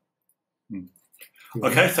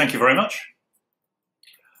 Okay, thank you very much.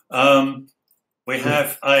 We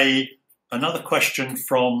have another question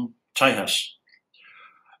from Tejas,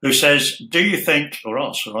 who says, do you think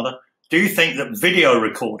that video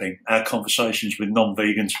recording our conversations with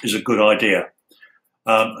non-vegans is a good idea?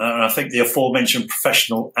 And I think the aforementioned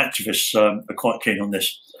professional activists are quite keen on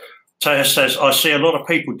this. Tejas says, I see a lot of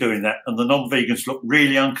people doing that, and the non-vegans look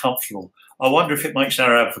really uncomfortable. I wonder if it makes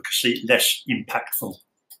our advocacy less impactful.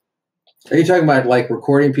 Are you talking about like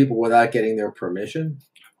recording people without getting their permission?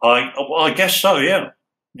 I guess so, yeah.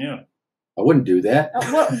 Yeah. I wouldn't do that.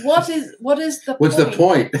 What's the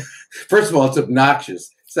point? First of all, it's obnoxious.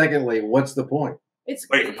 Secondly, what's the point? You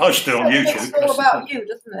can post it on YouTube. It's all about you,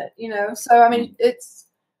 doesn't it? So I mean, it's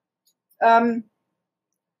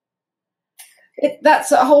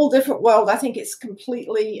that's a whole different world. I think it's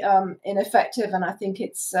completely ineffective, and I think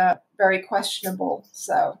it's very questionable.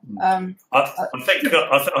 So I think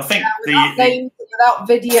without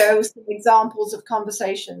videos and examples of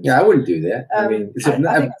conversations. Yeah, I wouldn't do that. I mean,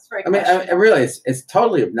 I realize it's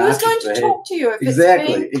totally obnoxious. Who's going to talk to you? If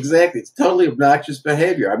exactly. It's totally obnoxious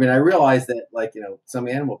behavior. I mean, I realize that, like, some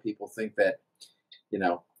animal people think that,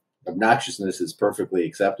 obnoxiousness is perfectly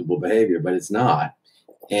acceptable behavior, but it's not.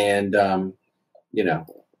 And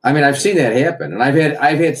I mean, I've seen that happen, and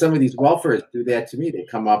I've had some of these welfareists do that to me. They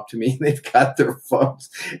come up to me and they've got their phones,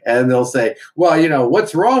 and they'll say, "Well,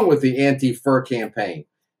 what's wrong with the anti-fur campaign?"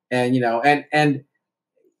 And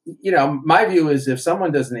my view is, if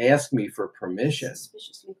someone doesn't ask me for permission,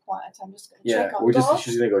 suspiciously quiet. I'm just going to check on we're dogs.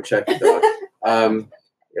 She's going to go check the dog.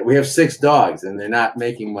 We have 6 dogs, and they're not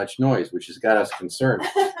making much noise, which has got us concerned.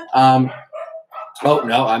 Oh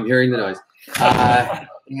no, I'm hearing the noise,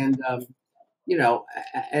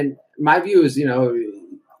 and my view is, you're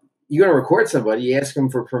going to record somebody, you ask them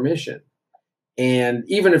for permission. And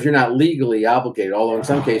even if you're not legally obligated, although in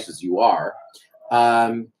some cases you are,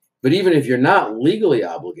 but even if you're not legally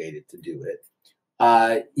obligated to do it,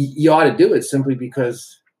 you ought to do it simply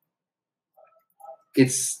because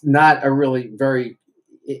it's not a really very,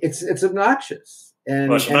 it's obnoxious.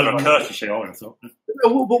 And it's a matter of courtesy, I would have thought.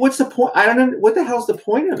 But what's the point? I don't know. What the hell's the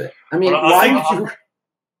point of it? I mean, Well, why would you?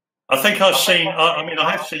 I think I've seen. I mean,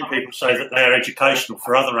 I have seen people say that they're educational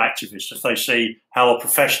for other activists. If they see how a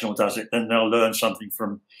professional does it, then they'll learn something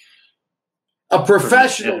from. A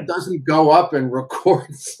professional doesn't go up and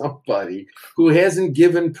record somebody who hasn't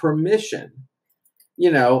given permission.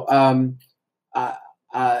 That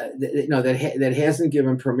hasn't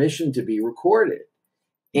given permission to be recorded,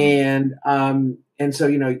 and so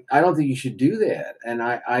I don't think you should do that, and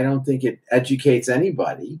I don't think it educates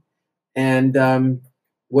anybody, and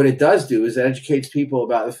what it does do is it educates people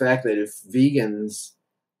about the fact that if vegans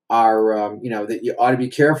are, that you ought to be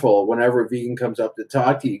careful whenever a vegan comes up to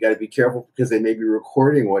talk to you. You got to be careful because they may be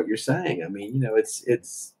recording what you're saying. I mean,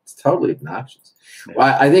 it's totally obnoxious. Yeah.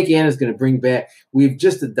 Well, I think Anna's going to bring back. We've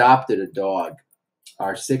just adopted a dog,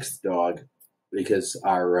 our 6th dog, because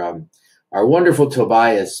our wonderful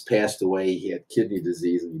Tobias passed away. He had kidney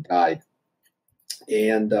disease and he died,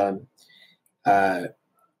 and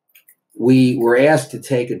we were asked to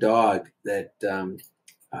take a dog that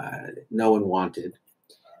no one wanted.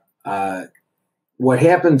 What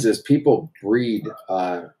happens is people breed,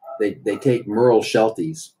 they take Merle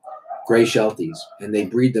Shelties, gray Shelties, and they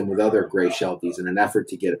breed them with other gray Shelties in an effort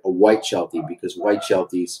to get a white Sheltie because white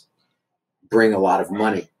Shelties bring a lot of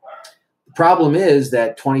money. The problem is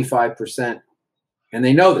that 25%, and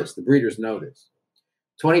they know this, the breeders know this,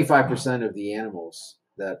 25% of the animals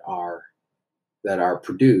that are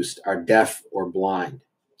produced are deaf or blind.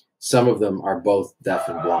 Some of them are both deaf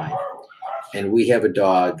and blind. And we have a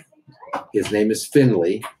dog. His name is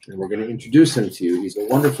Finley, and we're going to introduce him to you. He's a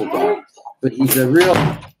wonderful dog, but he's a real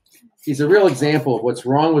example of what's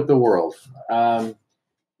wrong with the world.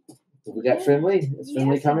 We got Finley. Is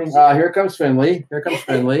Finley coming? Here comes Finley. Here comes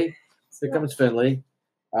Finley. Here comes Finley.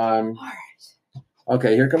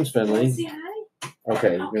 Okay, here comes Finley.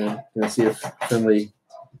 Okay, we're gonna see if Finley.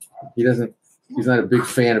 He's not a big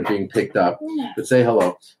fan of being picked up, but say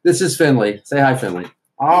hello. This is Finley. Say hi, Finley.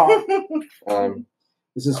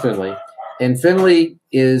 This is Finley. And Finley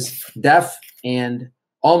is deaf and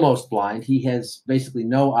almost blind. He has basically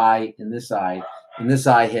no eye in this eye. And this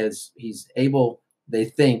eye he's able, they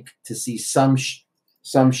think, to see some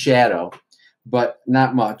shadow, but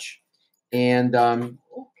not much. And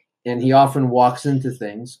he often walks into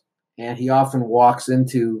things, and he often walks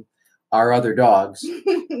into our other dogs,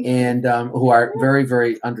 and who are very,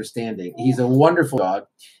 very understanding. He's a wonderful dog,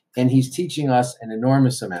 and he's teaching us an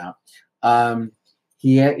enormous amount.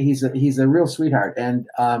 He's a real sweetheart, and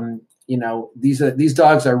these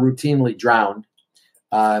dogs are routinely drowned.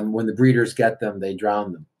 When the breeders get them, they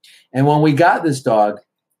drown them. And when we got this dog,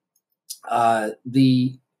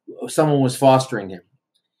 someone was fostering him,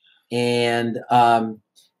 and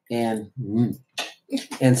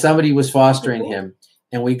somebody was fostering him.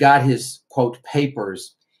 And we got his, quote,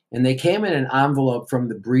 papers, and they came in an envelope from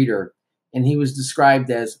the breeder, and he was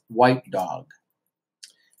described as white dog.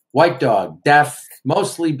 White dog, deaf,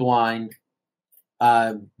 mostly blind,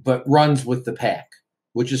 but runs with the pack,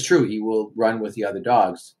 which is true. He will run with the other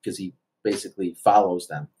dogs because he basically follows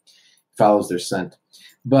them, follows their scent.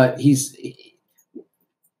 But he's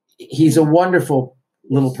a wonderful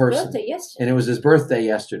little person. And it was his birthday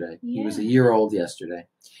yesterday. Yeah. He was a year old yesterday.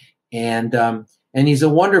 And he's a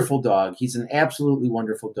wonderful dog. He's an absolutely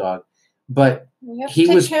wonderful dog. But we have to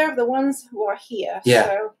take care of the ones who are here. Yeah,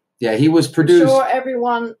 so yeah. He was produced. I'm sure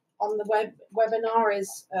everyone on the webinar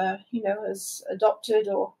is, has adopted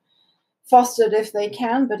or fostered if they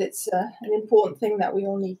can. But it's an important thing that we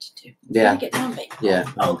all need to do. Yeah, get down, baby. Yeah,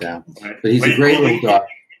 no doubt. But he's a great little dog.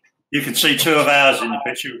 You can see 2 of ours in the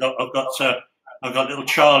picture. I've got little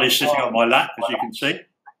Charlie sitting on my lap, as you can see.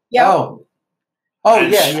 Yeah. Oh,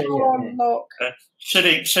 yeah.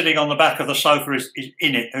 Sitting on the back of the sofa is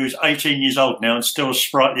in it, who's 18 years old now and still as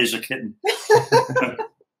sprightly as a kitten.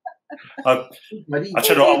 I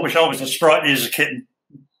tell you what, I wish I was as sprightly as a kitten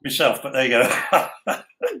myself, but there you go.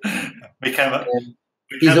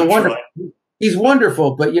 He's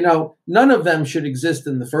wonderful, but none of them should exist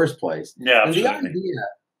in the first place. Yeah, and the idea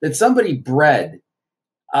that somebody bred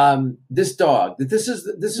this dog, that this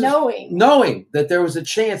is knowing that there was a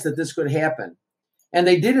chance that this could happen. And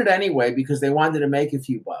they did it anyway because they wanted to make a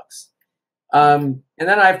few bucks. And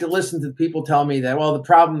then I have to listen to people tell me that, well, the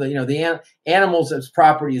problem that, the animals as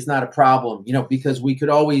property is not a problem, because we could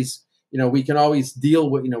always, we can always deal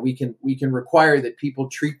with, we can require that people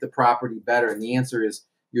treat the property better. And the answer is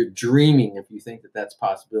you're dreaming if you think that that's a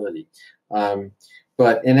possibility.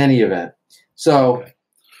 But in any event, so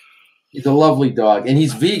he's a lovely dog and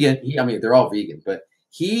he's vegan. They're all vegan, but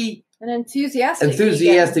an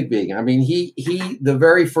enthusiastic vegan. I mean, he the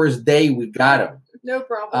very first day we got him, No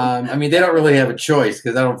problem. I mean, they don't really have a choice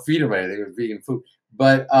because I don't feed them anything with vegan food.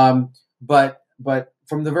 But from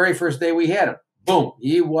the very first day we had him, boom,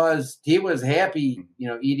 he was happy, you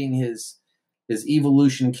know, eating his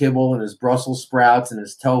evolution kibble and his Brussels sprouts and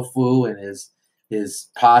his tofu and his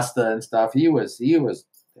pasta and stuff. He was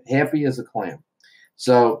happy as a clam.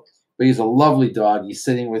 So, but he's a lovely dog. He's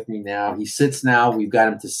sitting with me now. He sits now. We've got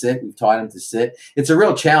him to sit. We've taught him to sit. It's a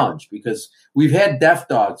real challenge because we've had deaf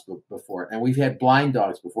dogs before and we've had blind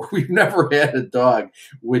dogs before. We've never had a dog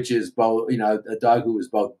which is both, you know, a dog who is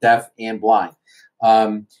both deaf and blind.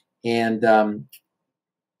 But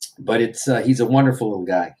he's a wonderful little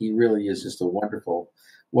guy. He really is just a wonderful,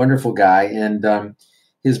 wonderful guy. And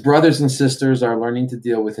his brothers and sisters are learning to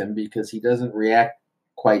deal with him because he doesn't react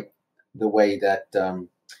quite the way that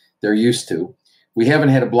they're used to. We haven't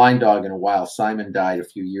had a blind dog in a while. Simon died a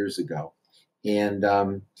few years ago, and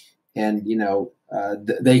you know,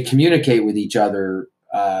 they communicate with each other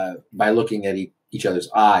by looking at each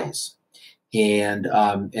other's eyes, and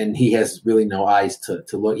he has really no eyes to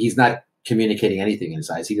look. He's not communicating anything in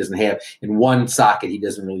his eyes. He doesn't have, in one socket he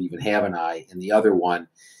doesn't really even have an eye, and the other one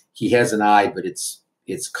he has an eye, but it's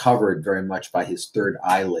covered very much by his third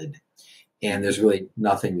eyelid, and there's really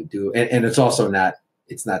nothing to do, and it's also not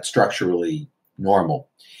structurally normal,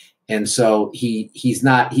 and so he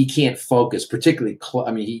can't focus particularly.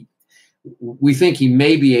 We think he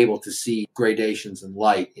may be able to see gradations in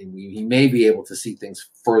light, and he may be able to see things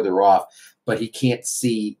further off, but he can't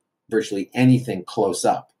see virtually anything close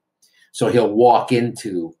up. So he'll walk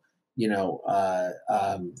into, you know,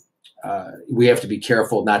 we have to be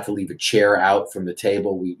careful not to leave a chair out from the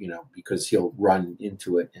table, because he'll run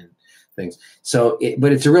into it and things. So,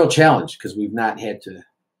 but it's a real challenge because we've not had to.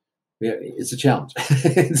 It's a challenge.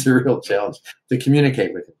 It's a real challenge to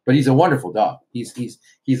communicate with him. But he's a wonderful dog. He's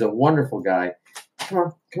a wonderful guy.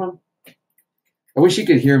 Come on. I wish he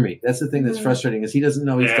could hear me. That's the thing that's frustrating is he doesn't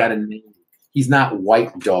know he's got a name. He's not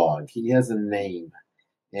White Dog. He has a name,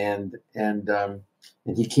 and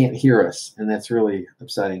he can't hear us, and that's really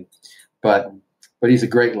upsetting. But he's a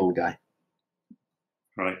great little guy.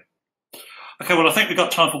 Right. Okay. Well, I think we've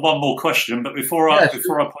got time for one more question, but before I put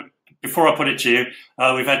it to you,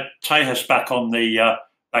 we've had Tejas back on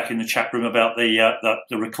back in the chat room about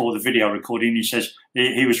the video recording. He says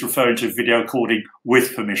he was referring to video recording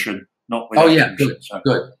with permission, not without permission.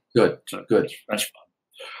 Good. So, good. That's fine.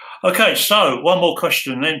 Okay, so one more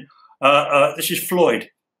question then. This is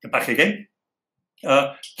Floyd back again.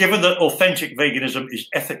 Given that authentic veganism is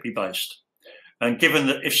ethically based, and given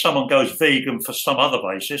that if someone goes vegan for some other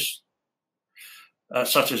basis,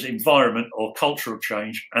 such as environment or cultural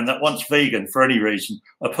change, and that once vegan for any reason,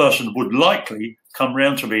 a person would likely come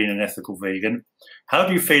round to being an ethical vegan, how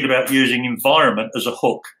do you feel about using environment as a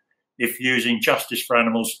hook if using justice for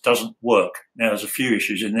animals doesn't work? Now, there's a few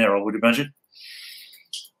issues in there, I would imagine.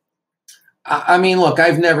 I mean, look,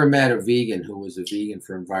 I've never met a vegan who was a vegan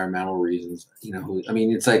for environmental reasons.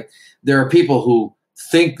 It's like there are people who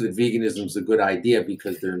think that veganism is a good idea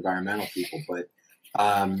because they're environmental people, but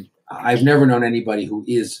I've never known anybody who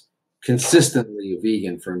is consistently a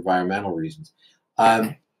vegan for environmental reasons.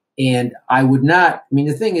 And I would not,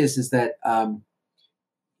 the thing is that, I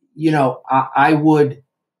would,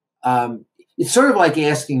 it's sort of like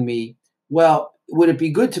asking me, well, would it be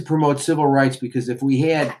good to promote civil rights because if we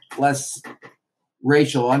had less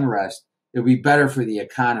racial unrest, it would be better for the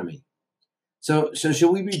economy. So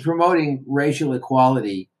should we be promoting racial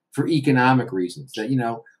equality for economic reasons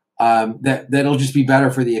that'll just be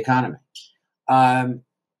better for the economy? I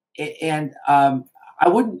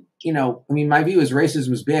wouldn't, my view is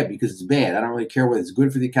racism is bad because it's bad. I don't really care whether it's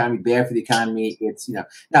good for the economy, bad for the economy. It's, now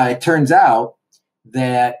it turns out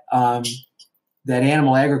that, that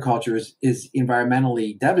animal agriculture is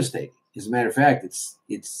environmentally devastating. As a matter of fact, it's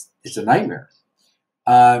a nightmare.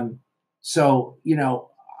 So,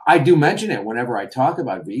 I do mention it whenever I talk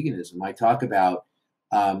about veganism. I talk about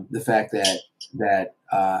the fact that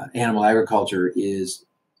animal agriculture is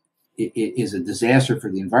a disaster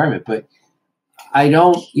for the environment, but I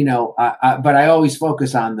don't, but I always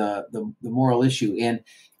focus on the moral issue, and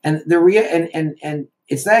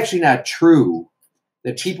it's actually not true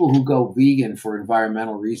that people who go vegan for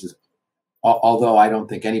environmental reasons, although I don't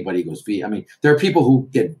think anybody goes vegan. There are people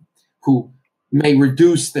who may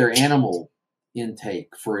reduce their animal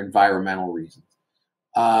intake for environmental reasons.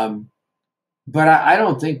 But I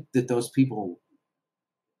don't think that those people,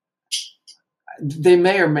 they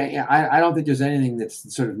may or may, I don't think there's anything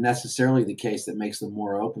that's sort of necessarily the case that makes them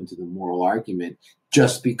more open to the moral argument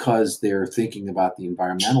just because they're thinking about the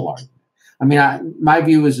environmental argument. My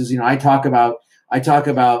view is I talk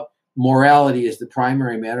about morality as the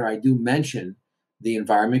primary matter. I do mention the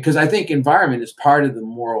environment, because I think environment is part of the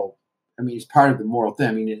moral. I mean, it's part of the moral thing.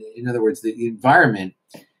 I mean, in other words, the environment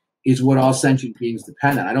is what all sentient beings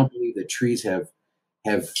depend on. I don't believe that trees have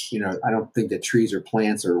I don't think that trees or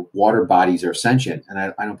plants or water bodies are sentient, and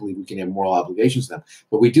I don't believe we can have moral obligations to them.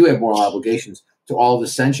 But we do have moral obligations to all the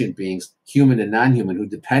sentient beings, human and non-human, who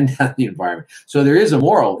depend on the environment. So there is a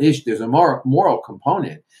moral issue. There's a moral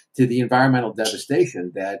component to the environmental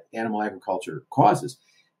devastation that animal agriculture causes.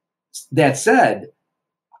 That said,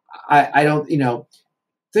 I don't,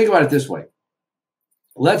 think about it this way.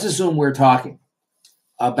 Let's assume we're talking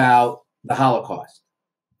about the Holocaust.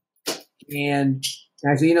 And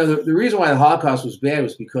actually, the reason why the Holocaust was bad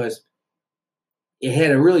was because it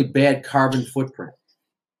had a really bad carbon footprint.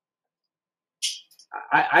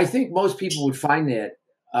 I think most people would find that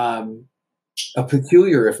a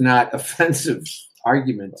peculiar, if not offensive,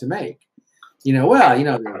 argument to make.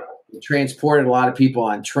 They transported a lot of people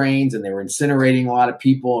on trains, and they were incinerating a lot of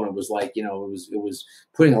people, and it was like, it was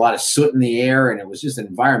putting a lot of soot in the air, and it was just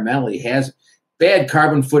environmentally has bad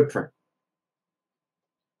carbon footprint.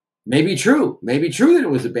 Maybe true that it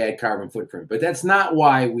was a bad carbon footprint, but that's not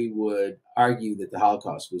why we would argue that the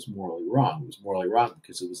Holocaust was morally wrong. It was morally wrong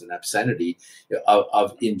because it was an obscenity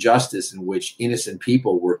of injustice in which innocent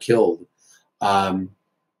people were killed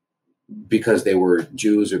because they were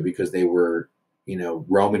Jews, or because they were,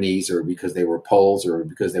 Romanis, or because they were Poles, or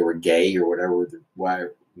because they were gay, or whatever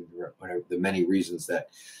the many reasons that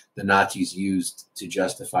the Nazis used to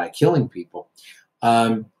justify killing people.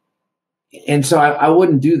 And so I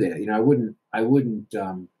wouldn't do that. I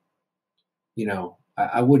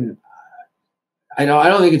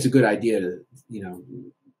don't think it's a good idea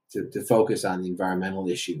to focus on the environmental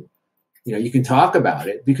issue. You can talk about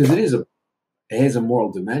it because it has a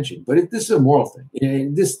moral dimension, but this is a moral thing.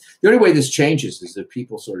 The only way this changes is that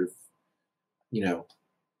people sort of,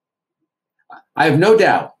 I have no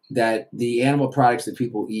doubt that the animal products that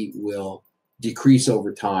people eat will decrease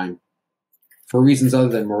over time for reasons other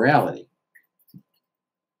than morality.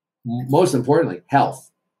 Most importantly,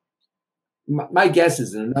 health. My guess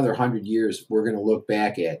is in another 100 years, we're going to look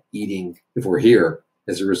back at eating, if we're here,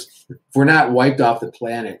 if we're not wiped off the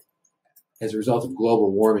planet as a result of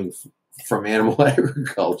global warming from animal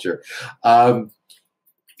agriculture, we're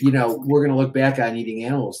going to look back on eating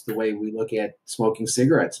animals the way we look at smoking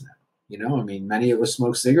cigarettes now. Many of us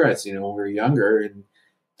smoked cigarettes, when we were younger, and,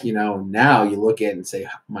 now you look at it and say,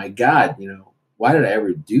 my God, why did I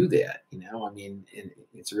ever do that?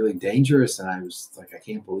 It's really dangerous. And I was like, I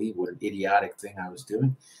can't believe what an idiotic thing I was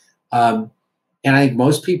doing. And I think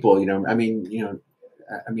most people,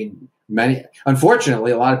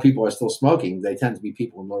 unfortunately, a lot of people are still smoking. They tend to be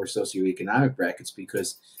people in lower socioeconomic brackets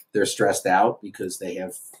because they're stressed out, because they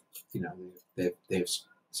have, they have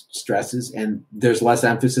stresses, and there's less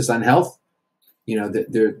emphasis on health.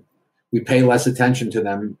 We pay less attention to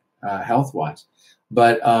them health-wise.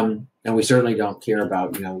 But and we certainly don't care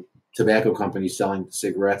about tobacco companies selling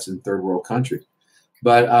cigarettes in third world countries.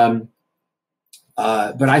 But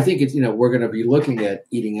I think it's we're going to be looking at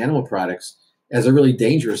eating animal products as a really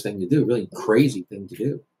dangerous thing to do, really crazy thing to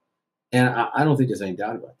do, and I don't think there's any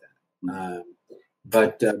doubt about that.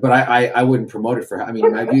 But I wouldn't promote it for.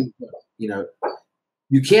 My view,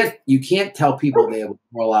 you can't tell people they have a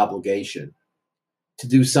moral obligation to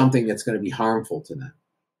do something that's going to be harmful to them.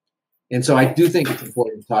 And so I do think it's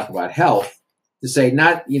important to talk about health, to say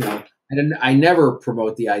I never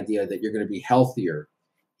promote the idea that you're going to be healthier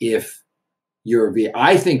if you're vegan.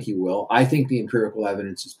 I think you will. I think the empirical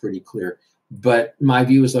evidence is pretty clear. But my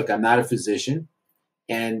view is, look, I'm not a physician.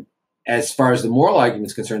 And as far as the moral argument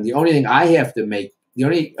is concerned, the only thing I have to make, the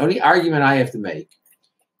only argument I have to make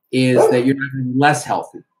is that you're not going to be less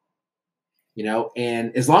healthy.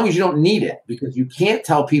 And as long as you don't need it, because you can't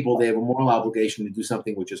tell people they have a moral obligation to do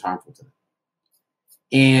something which is harmful to them.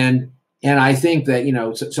 And I think that,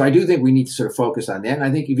 so I do think we need to sort of focus on that. And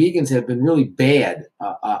I think vegans have been really bad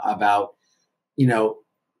about,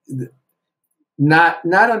 not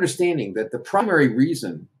understanding that the primary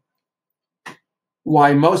reason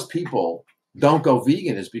why most people don't go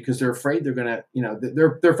vegan is because they're afraid they're going to,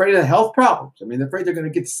 they're afraid of the health problems. They're afraid they're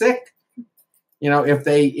going to get sick.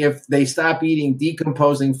 If they stop eating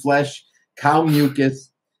decomposing flesh, cow mucus,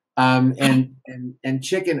 and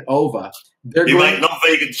chicken ova, you make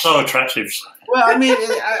non-vegan so attractive. Well,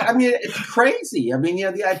 it's crazy.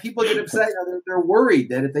 People get upset. They're worried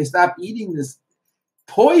that if they stop eating this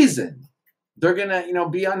poison, they're gonna,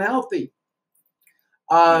 be unhealthy.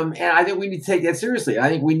 And I think we need to take that seriously. I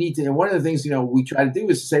think we need to. And one of the things, we try to do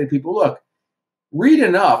is to say to people, look, read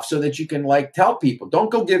enough so that you can tell people.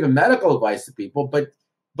 Don't go giving medical advice to people,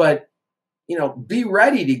 but be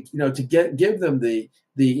ready to, to give them the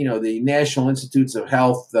National Institutes of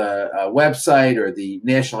Health website, or the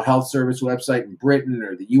National Health Service website in Britain,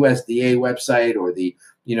 or the USDA website, or the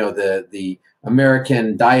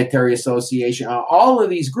American Dietary Association. All of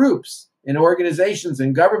these groups and organizations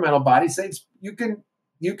and governmental bodies say you can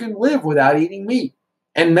live without eating meat,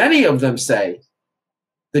 and many of them say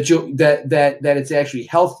that it's actually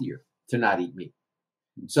healthier to not eat meat.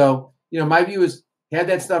 So my view is have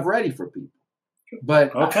that stuff ready for people.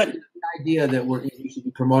 But the idea that we should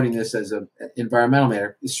be promoting this as an environmental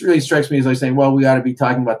matter, this really strikes me as like saying, well, we ought to be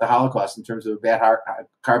talking about the Holocaust in terms of a bad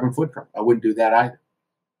carbon footprint. I wouldn't do that either.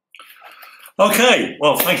 Okay,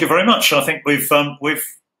 well, thank you very much. I think we've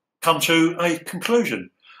come to a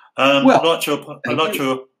conclusion. I'd like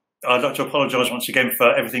to apologise once again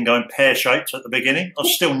for everything going pear-shaped at the beginning. I've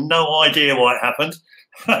still no idea why it happened.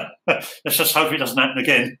 Let's just hope it doesn't happen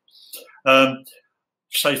again.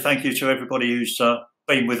 Say thank you to everybody who's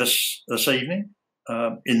been with us this evening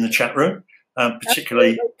in the chat room,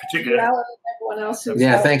 particularly everyone else.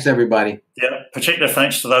 Thanks everybody. Yeah, particular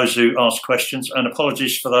thanks to those who asked questions, and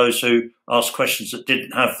apologies for those who asked questions that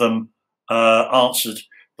didn't have them answered.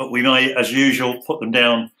 But we may, as usual, put them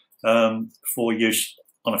down for use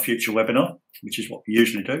on a future webinar, which is what we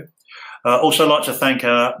usually do. Also like to thank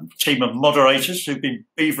our team of moderators who've been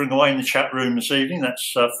beavering away in the chat room this evening.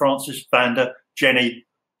 That's Francis, Vanda, Jenny,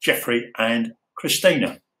 Jeffrey and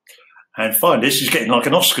Christina. And finally, this is getting like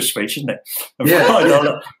an Oscar speech, isn't it? And finally,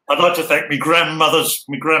 I'd like to thank my grandmother's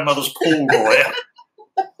pool boy.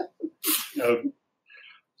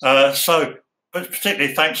 So but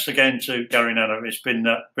particularly thanks again to Gary and Anna. It's been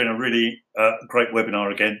a really great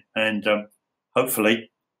webinar again, and hopefully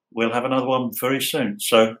we'll have another one very soon.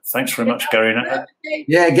 So thanks very much, Gary and Anna.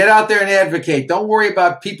 Yeah, get out there and advocate. Don't worry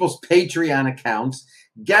about people's Patreon accounts.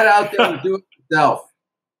 Get out there and do it yourself.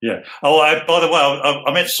 Yeah. Oh, by the way,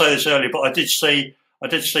 I meant to say this earlier, but I did see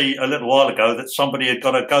a little while ago that somebody had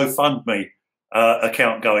got a GoFundMe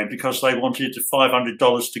account going because they wanted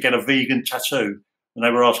 $500 to get a vegan tattoo, and they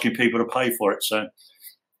were asking people to pay for it. So,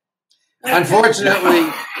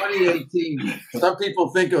 unfortunately, 2018, some people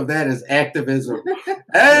think of that as activism.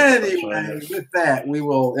 Anyway, with that, we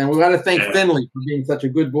want to thank Finley for being such a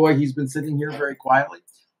good boy. He's been sitting here very quietly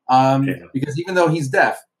because even though he's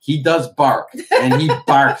deaf, he does bark, and he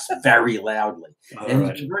barks very loudly,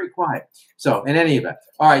 and he's very quiet. So, in any event,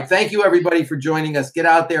 all right, thank you, everybody, for joining us. Get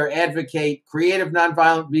out there, advocate, creative,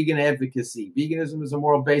 nonviolent vegan advocacy. Veganism is a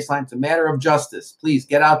moral baseline. It's a matter of justice. Please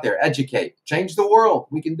get out there, educate, change the world.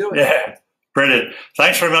 We can do it. Yeah, brilliant.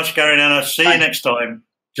 Thanks very much, Gary and Anna. See you next time.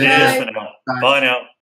 Cheers for now. Bye now.